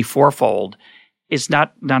merely fourfold is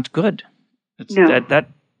not good. It's that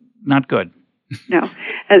not good. No.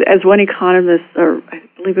 As one economist, or I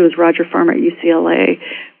believe it was Roger Farmer at UCLA,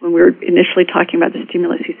 when we were initially talking about the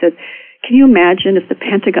stimulus, he said, can you imagine if the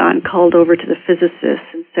Pentagon called over to the physicists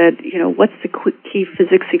and said, what's the key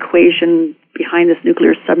physics equation behind this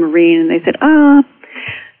nuclear submarine? And they said,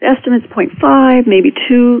 the estimate's 0.5, maybe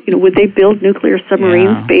 2. Would they build nuclear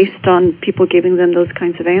submarines based on people giving them those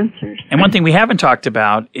kinds of answers? And one thing we haven't talked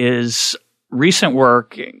about is recent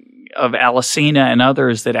work of Alicina and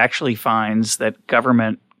others that actually finds that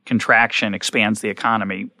government contraction expands the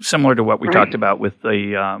economy, similar to what we talked about with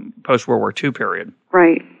the post-World War II period.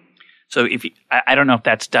 Right. So I don't know if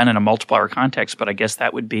that's done in a multiplier context, but I guess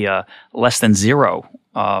that would be a less than zero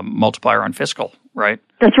multiplier on fiscal, right?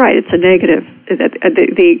 That's right. It's a negative.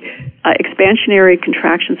 The expansionary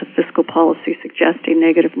contractions of fiscal policy suggest a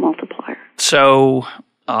negative multiplier. So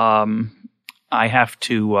I have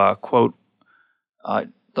to quote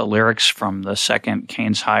the lyrics from the second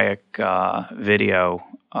Keynes-Hayek video,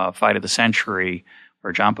 Fight of the Century,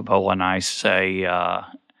 where John Popola and I say,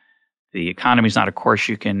 the economy is not a course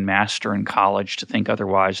you can master in college. To think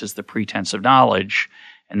otherwise is the pretense of knowledge.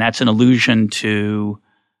 And that's an allusion to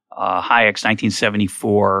Hayek's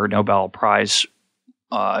 1974 Nobel Prize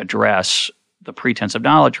address, The Pretense of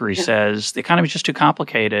Knowledge, where he says the economy is just too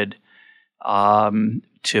complicated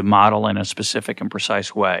to model in a specific and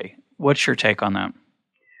precise way. What's your take on that?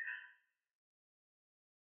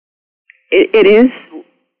 It is.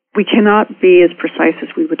 We cannot be as precise as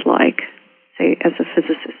we would like, say, as a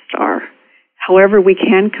physicist are. However, we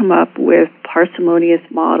can come up with parsimonious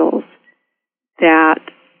models that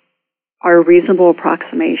are a reasonable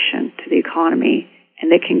approximation to the economy,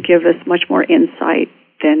 and they can give us much more insight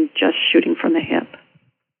than just shooting from the hip.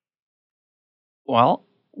 Well,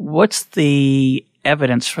 what's the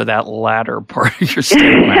evidence for that latter part of your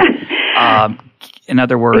statement? In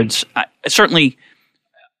other words,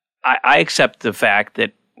 I accept the fact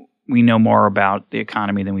that we know more about the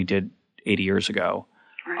economy than we did 80 years ago.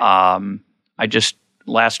 Right. I just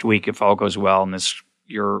last week, if all goes well, and this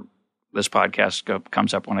podcast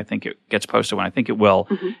comes up when I think it gets posted, when I think it will,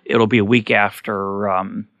 it'll be a week after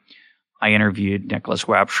I interviewed Nicholas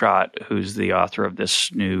Wapshott, who's the author of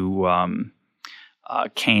this new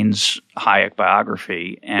Keynes Hayek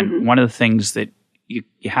biography. And one of the things that you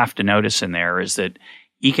have to notice in there is that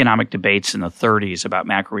economic debates in the 30s about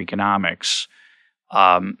macroeconomics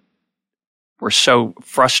were so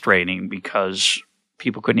frustrating because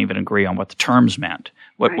people couldn't even agree on what the terms meant,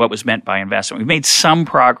 what was meant by investment. We've made some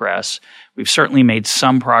progress. We've certainly made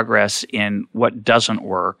some progress in what doesn't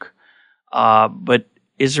work. But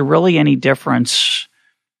is there really any difference?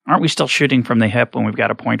 Aren't we still shooting from the hip when we've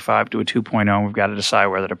got a 0.5 to a 2.0 and we've got to decide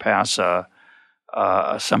whether to pass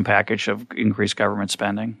some package of increased government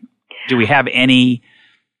spending? Do we have any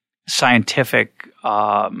scientific,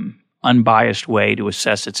 unbiased way to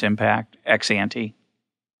assess its impact ex ante?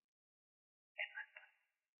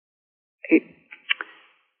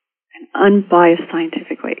 An unbiased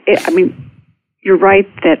scientific way. You're right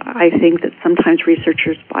that I think that sometimes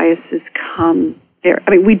researchers' biases come there.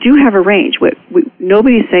 We do have a range.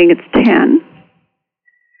 Nobody's saying it's 10.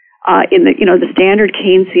 In the standard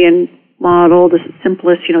Keynesian model, the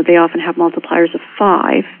simplest, they often have multipliers of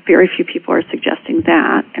 5. Very few people are suggesting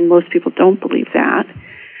that, and most people don't believe that.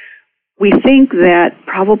 We think that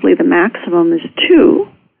probably the maximum is 2,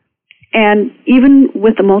 and even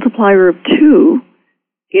with the multiplier of 2,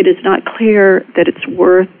 it is not clear that it's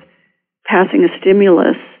worth passing a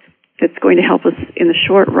stimulus that's going to help us in the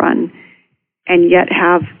short run and yet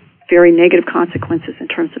have very negative consequences in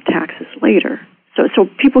terms of taxes later. So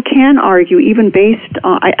people can argue even based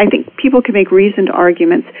on, I think people can make reasoned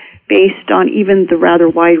arguments based on even the rather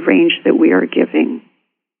wide range that we are giving.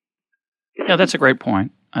 Yeah, that's a great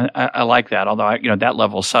point. I like that, although that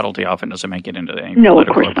level of subtlety often doesn't make it into any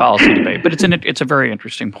political or policy debate. But it's a very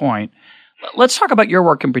interesting point. Let's talk about your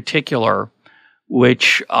work in particular,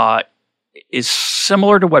 which is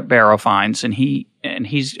similar to what Barrow finds, and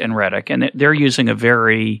he's in Reddick, and they're using a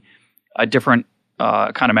different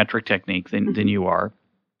econometric technique than you are.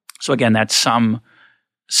 So again, that's some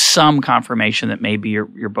confirmation that maybe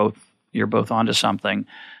you're both onto something.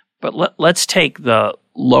 But let's take the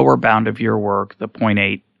lower bound of your work, the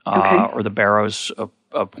 0.8 or the Barrow's of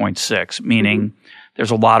 0.6, meaning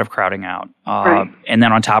there's a lot of crowding out, right. And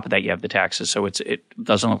then on top of that you have the taxes. So it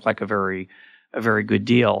doesn't look like a very good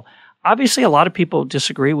deal. Obviously, a lot of people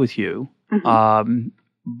disagree with you.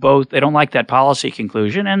 Both they don't like that policy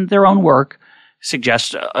conclusion, and their own work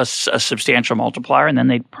suggests a substantial multiplier, and then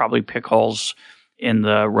they'd probably pick holes in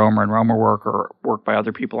the Romer and Romer work or work by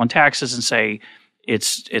other people on taxes and say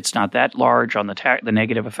it's not that large on the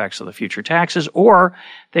negative effects of the future taxes. Or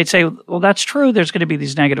they'd say, well, that's true. There's going to be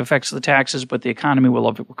these negative effects of the taxes, but the economy will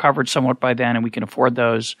have recovered somewhat by then, and we can afford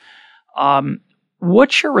those.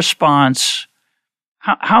 What's your response?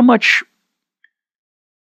 How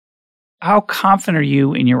confident are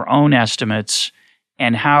you in your own estimates,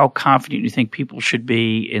 and how confident do you think people should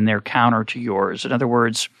be in their counter to yours? In other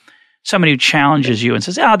words, somebody who challenges you and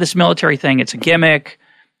says, this military thing, it's a gimmick.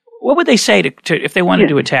 What would they say to if they wanted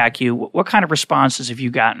to attack you? What kind of responses have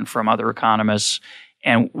you gotten from other economists,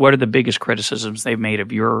 and what are the biggest criticisms they've made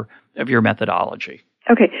of your methodology?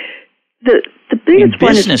 Okay. The biggest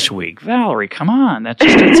one is Business Week. Valerie, come on.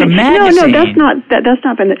 It's a magazine. No, that's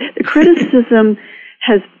not been the criticism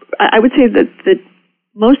has, I would say that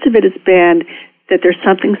most of it has been that there's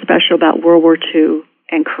something special about World War II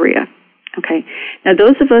and Korea. Okay. Now,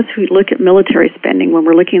 those of us who look at military spending when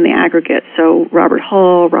we're looking in the aggregate, so Robert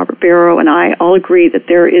Hall, Robert Barrow, and I all agree that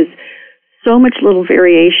there is so much little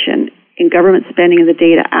variation in government spending in the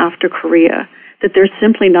data after Korea that there's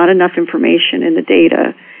simply not enough information in the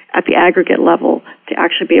data at the aggregate level to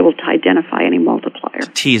actually be able to identify any multiplier.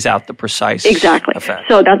 To tease out the precise exactly. effects.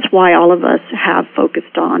 So that's why all of us have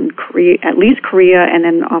focused on Korea, at least Korea, and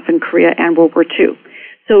then often Korea and World War II.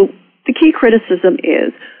 So the key criticism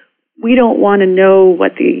is we don't want to know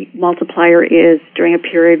what the multiplier is during a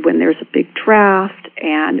period when there's a big draft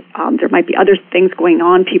and there might be other things going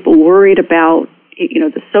on. People worried about,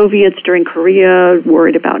 the Soviets during Korea,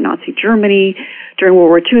 worried about Nazi Germany during World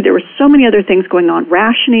War II. There were so many other things going on,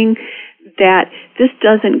 rationing, that this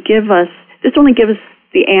only gives us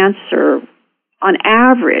the answer on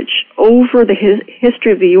average over the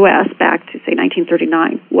history of the U.S. back to, say,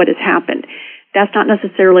 1939, what has happened. That's not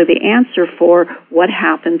necessarily the answer for what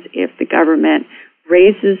happens if the government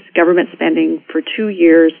raises government spending for 2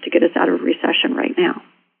 years to get us out of a recession right now.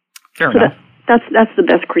 Fair enough. That's the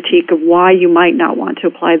best critique of why you might not want to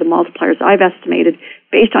apply the multipliers I've estimated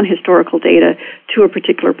based on historical data to a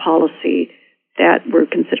particular policy that we're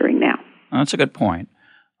considering now. Well, that's a good point.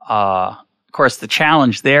 Of course, the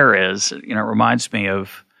challenge there is, it reminds me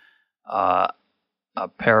of a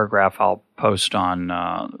paragraph I'll post on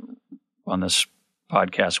this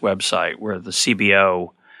podcast website, where the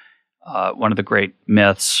CBO, one of the great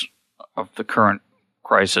myths of the current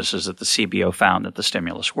crisis is that the CBO found that the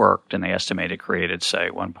stimulus worked, and they estimate it created, say,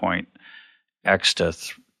 1.x to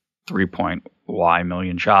 3.y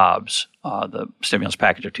million jobs, the stimulus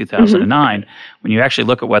package of 2009. When you actually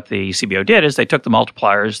look at what the CBO did is they took the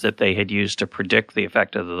multipliers that they had used to predict the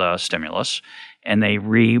effect of the stimulus, and they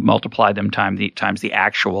re-multiplied them times the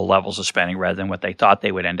actual levels of spending rather than what they thought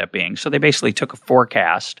they would end up being. So they basically took a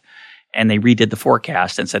forecast and they redid the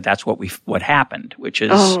forecast and said that's what happened, which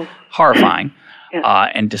is horrifying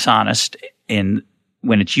and dishonest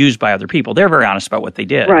when it's used by other people. They're very honest about what they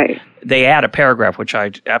did. Right. They add a paragraph, which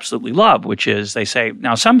I absolutely love, which is they say,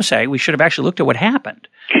 now some say we should have actually looked at what happened.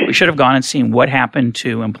 We should have gone and seen what happened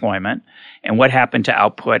to employment and what happened to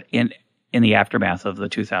output in the aftermath of the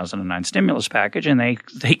 2009 stimulus package. And they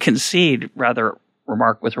concede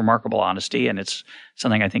with remarkable honesty, and it's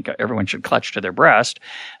something I think everyone should clutch to their breast.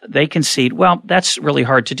 They concede, well, that's really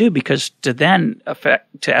hard to do because to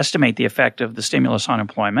estimate the effect of the stimulus on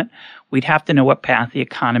employment, we'd have to know what path the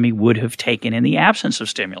economy would have taken in the absence of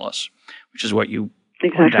stimulus, which is what you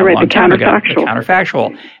pointed out a long time ago. The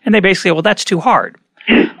counterfactual. And they basically say, well, that's too hard.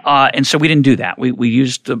 And so we didn't do that. We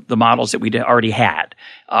used the models that we already had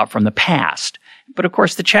from the past. But of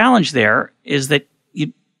course, the challenge there is that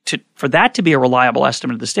for that to be a reliable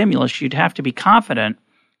estimate of the stimulus, you'd have to be confident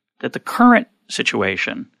that the current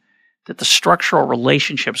situation, that the structural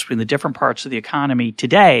relationships between the different parts of the economy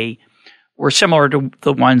today were similar to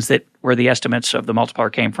the ones that where the estimates of the multiplier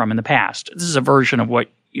came from in the past. This is a version of what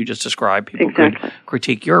you just described. People could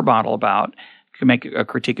critique your model could make a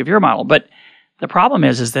critique of your model. But the problem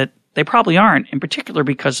is that they probably aren't, in particular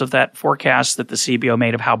because of that forecast that the CBO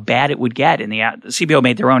made of how bad it would get the CBO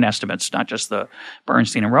made their own estimates, not just the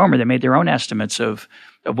Bernstein and Romer. They made their own estimates of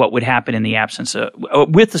what would happen in the absence of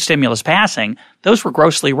with the stimulus passing. Those were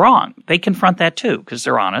grossly wrong. They confront that too because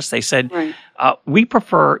they're honest. They said, we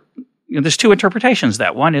prefer there's two interpretations of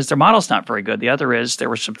that. One is their model's not very good. The other is there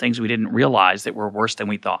were some things we didn't realize that were worse than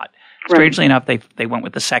we thought. Strangely enough, they went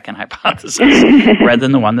with the second hypothesis rather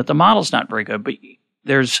than the one that the model's not very good. But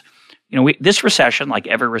there's this recession, like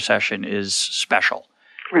every recession, is special.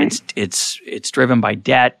 Right. It's driven by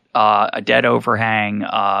debt, a debt overhang,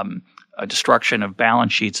 a destruction of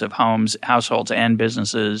balance sheets of homes, households, and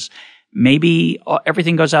businesses. Maybe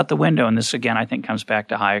everything goes out the window. And this, again, I think comes back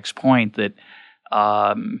to Hayek's point that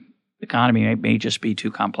the economy may just be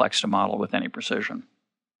too complex to model with any precision.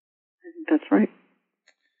 That's right.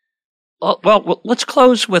 Well, let's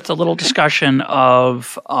close with a little discussion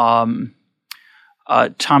of Tom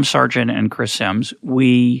Sargent and Chris Sims.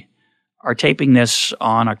 We are taping this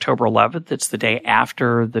on October 11th. It's the day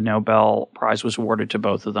after the Nobel Prize was awarded to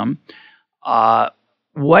both of them.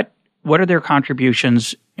 What are their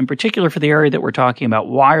contributions, in particular for the area that we're talking about?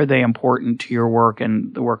 Why are they important to your work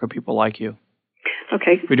and the work of people like you?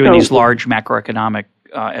 Okay. We're doing these large macroeconomic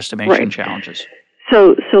estimation challenges.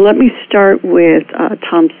 So let me start with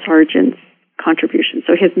Tom Sargent's contribution.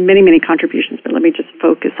 So he has many, many contributions, but let me just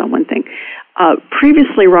focus on one thing.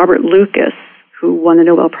 Previously, Robert Lucas, who won the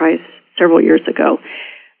Nobel Prize several years ago,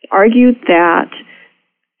 argued that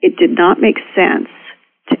it did not make sense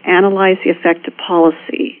to analyze the effect of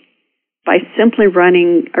policy by simply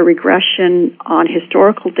running a regression on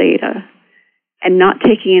historical data and not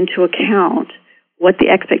taking into account what the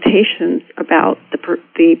expectations about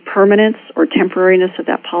the permanence or temporariness of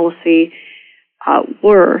that policy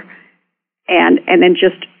were, and then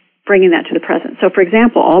just bringing that to the present. So, for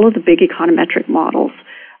example, all of the big econometric models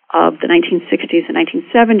of the 1960s and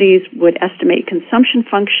 1970s would estimate consumption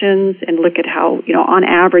functions and look at how, on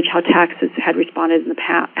average, how taxes had responded in the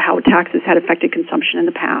past, how taxes had affected consumption in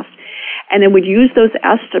the past, and then would use those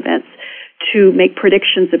estimates to make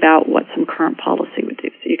predictions about what some current policy would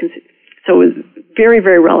do. So you can see, so it was very,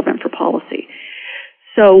 very relevant for policy.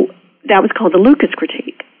 So that was called the Lucas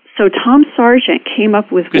critique. So Tom Sargent came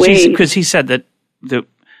up with ways because he said that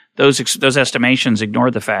those estimations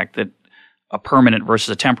ignored the fact that a permanent versus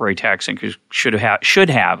a temporary tax increase should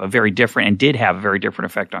have a very different and did have a very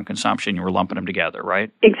different effect on consumption. You were lumping them together,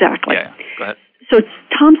 right? Exactly. Yeah. Go ahead. So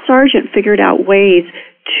Tom Sargent figured out ways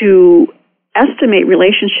to estimate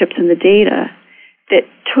relationships in the data that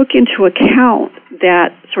took into account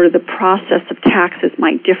that sort of the process of taxes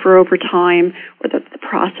might differ over time, or that the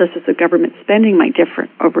processes of government spending might differ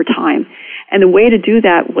over time. And the way to do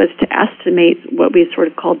that was to estimate what we sort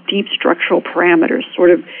of call deep structural parameters,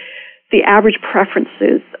 sort of the average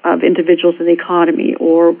preferences of individuals in the economy,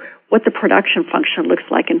 or what the production function looks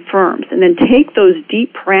like in firms, and then take those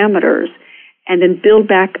deep parameters and then build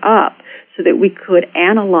back up so that we could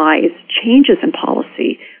analyze changes in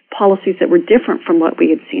policy policies that were different from what we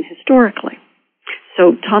had seen historically.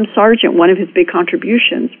 So Tom Sargent, one of his big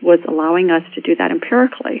contributions was allowing us to do that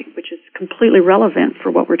empirically, which is completely relevant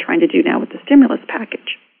for what we're trying to do now with the stimulus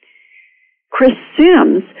package. Chris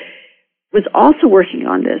Sims was also working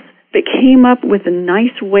on this, but came up with a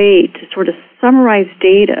nice way to sort of summarize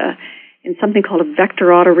data in something called a vector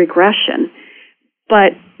autoregression,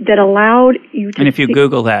 but that allowed you to... And if you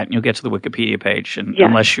Google that, you'll get to the Wikipedia page, and yes.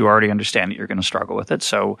 Unless you already understand it, you're going to struggle with it.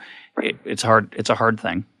 So right. It's hard. It's a hard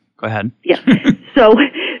thing. Go ahead. Yeah. So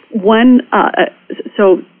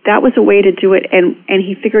so that was a way to do it, and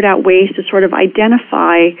he figured out ways to sort of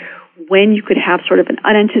identify when you could have sort of an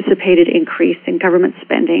unanticipated increase in government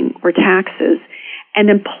spending or taxes, and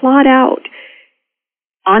then plot out,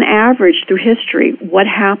 on average through history, what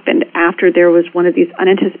happened after there was one of these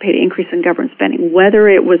unanticipated increases in government spending, whether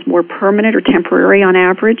it was more permanent or temporary on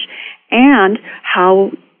average, and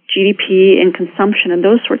how GDP and consumption and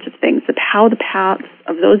those sorts of things, of how the paths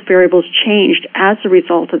of those variables changed as a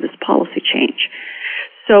result of this policy change.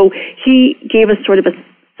 So he gave us sort of a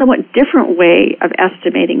somewhat different way of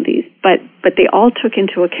estimating these, but they all took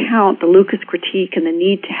into account the Lucas critique and the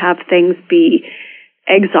need to have things be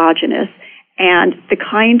exogenous, and the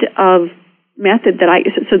kind of method that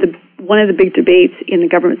one of the big debates in the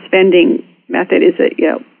government spending method is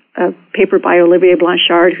a paper by Olivier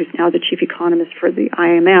Blanchard, who's now the chief economist for the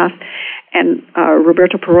IMF, and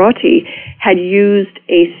Roberto Perotti had used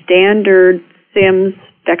a standard Sims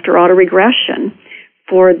vector autoregression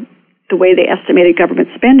for the way they estimated government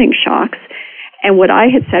spending shocks. And what I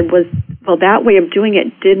had said was, well, that way of doing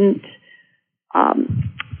it didn't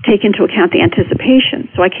take into account the anticipation.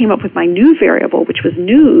 So I came up with my new variable, which was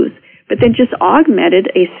news, but then just augmented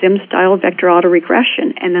a Sims-style vector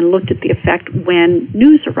autoregression and then looked at the effect when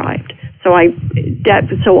news arrived. So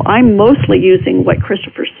I'm mostly using what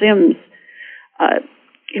Christopher Sims,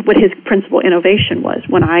 what his principal innovation was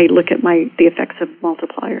when I look at the effects of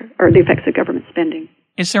multiplier, or the effects of government spending.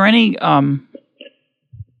 Is there any,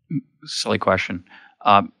 silly question,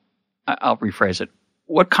 I'll rephrase it.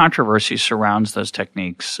 What controversy surrounds those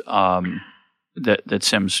techniques that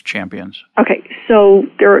Sims champions? Okay, so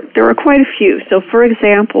there are quite a few. So, for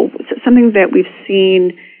example, something that we've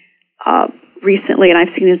seen recently, and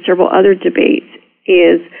I've seen in several other debates,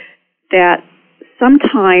 is that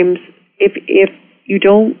sometimes if you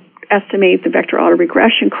don't estimate the vector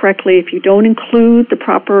autoregression correctly, if you don't include the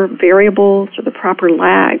proper variables or the proper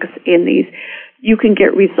lags in these, you can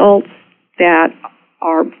get results that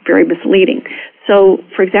are very misleading. So,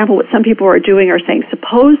 for example, what some people are doing are saying,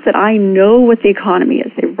 suppose that I know what the economy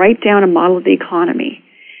is. They write down a model of the economy.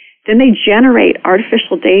 Then they generate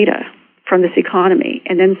artificial data from this economy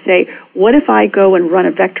and then say, what if I go and run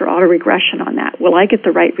a vector autoregression on that? Will I get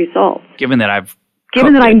the right results? Given that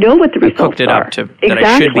I know what the results are. I've cooked it up to that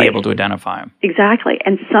I should be able to identify them. Exactly.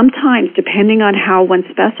 And sometimes, depending on how one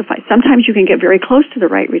specifies, sometimes you can get very close to the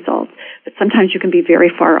right results, but sometimes you can be very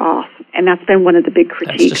far off. And that's been one of the big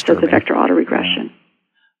critiques of the vector autoregression.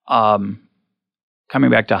 Yeah. Coming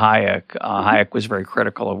back to Hayek, Hayek was very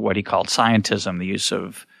critical of what he called scientism, the use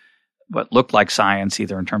of what looked like science,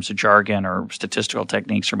 either in terms of jargon or statistical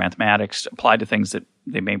techniques or mathematics, applied to things that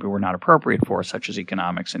they maybe were not appropriate for, such as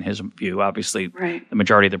economics. In his view, obviously, right. The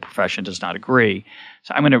majority of the profession does not agree.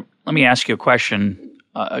 So let me ask you a question,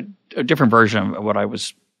 a different version of what I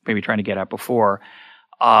was maybe trying to get at before.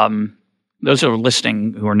 Those who are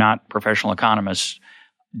listening who are not professional economists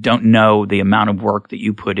don't know the amount of work that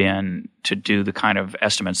you put in to do the kind of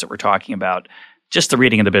estimates that we're talking about. Just the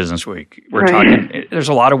reading of the Business Week. We're talking. There's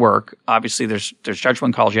a lot of work. Obviously, there's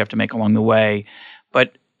judgment calls you have to make along the way.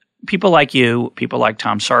 But people like you, people like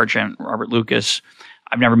Tom Sargent, Robert Lucas.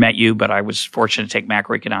 I've never met you, but I was fortunate to take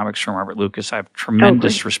macroeconomics from Robert Lucas. I have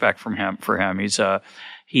tremendous respect for him.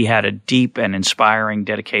 He had a deep and inspiring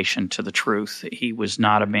dedication to the truth. He was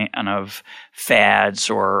not a man of fads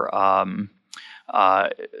or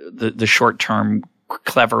the short-term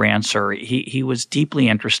clever answer. He was deeply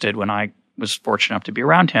interested when I was fortunate enough to be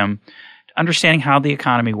around him, understanding how the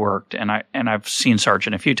economy worked. And I've seen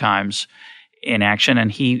Sargent a few times in action,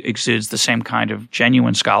 and he exudes the same kind of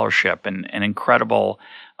genuine scholarship and incredible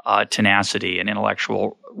tenacity and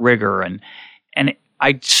intellectual rigor. And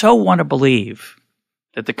I so want to believe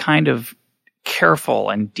that the kind of careful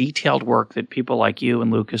and detailed work that people like you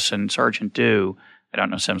and Lucas and Sargent do, I don't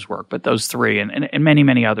know Sim's work, but those three and many,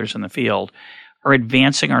 many others in the field are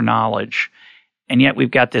advancing our knowledge. And yet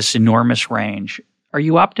we've got this enormous range. Are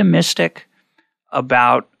you optimistic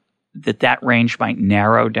about that range might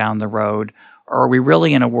narrow down the road? Or are we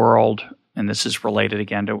really in a world, and this is related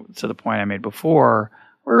again to the point I made before,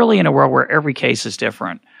 we're really in a world where every case is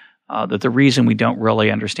different. that the reason we don't really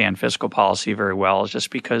understand fiscal policy very well is just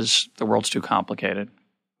because the world's too complicated.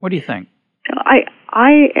 What do you think?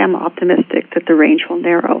 I am optimistic that the range will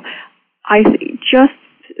narrow.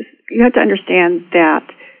 You have to understand that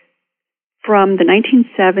from the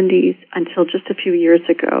 1970s until just a few years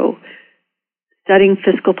ago, studying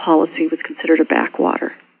fiscal policy was considered a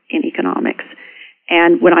backwater in economics.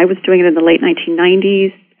 And when I was doing it in the late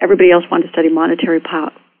 1990s, everybody else wanted to study monetary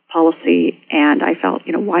policy, and I felt,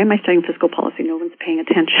 why am I studying fiscal policy? No one's paying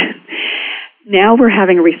attention. Now we're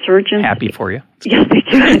having a resurgence. Happy for you. Yes,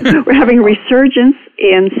 thank you. We're having a resurgence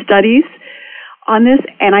in studies on this,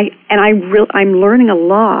 and I'm learning a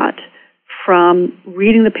lot from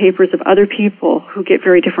reading the papers of other people who get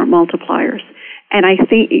very different multipliers. And I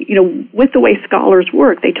think, with the way scholars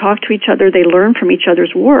work, they talk to each other, they learn from each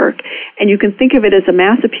other's work, and you can think of it as a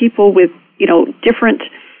mass of people with, different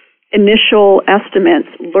initial estimates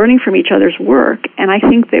learning from each other's work. And I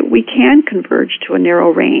think that we can converge to a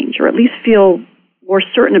narrow range, or at least feel more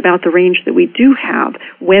certain about the range that we do have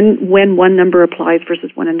when one number applies versus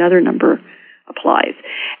when another number applies.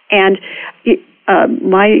 And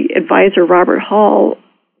my advisor, Robert Hall,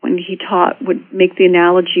 when he taught, would make the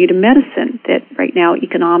analogy to medicine that right now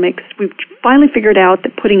economics, we've finally figured out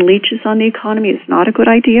that putting leeches on the economy is not a good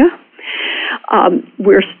idea.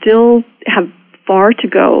 We're still have far to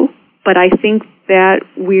go, but I think that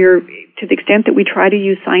to the extent that we try to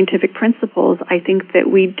use scientific principles, I think that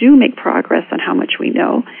we do make progress on how much we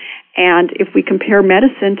know. And if we compare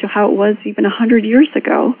medicine to how it was even 100 years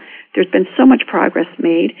ago, there's been so much progress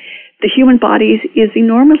made. The human body is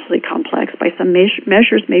enormously complex by some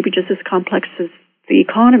measures, maybe just as complex as the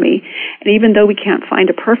economy. And even though we can't find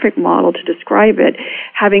a perfect model to describe it,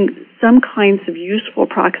 having some kinds of useful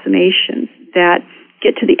approximations that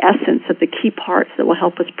get to the essence of the key parts that will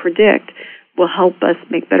help us predict will help us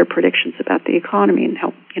make better predictions about the economy and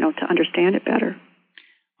help, to understand it better.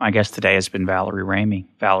 My guest today has been Valerie Ramey.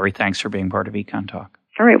 Valerie, thanks for being part of Econ Talk.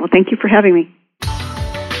 All right. Well, thank you for having me.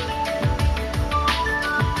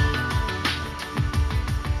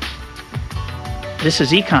 This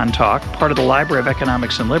is Econ Talk, part of the Library of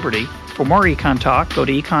Economics and Liberty. For more Econ Talk, go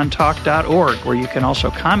to econtalk.org, where you can also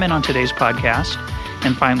comment on today's podcast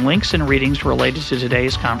and find links and readings related to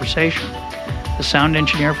today's conversation. The sound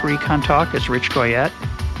engineer for Econ Talk is Rich Goyette.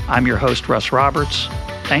 I'm your host, Russ Roberts.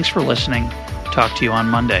 Thanks for listening. Talk to you on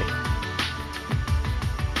Monday.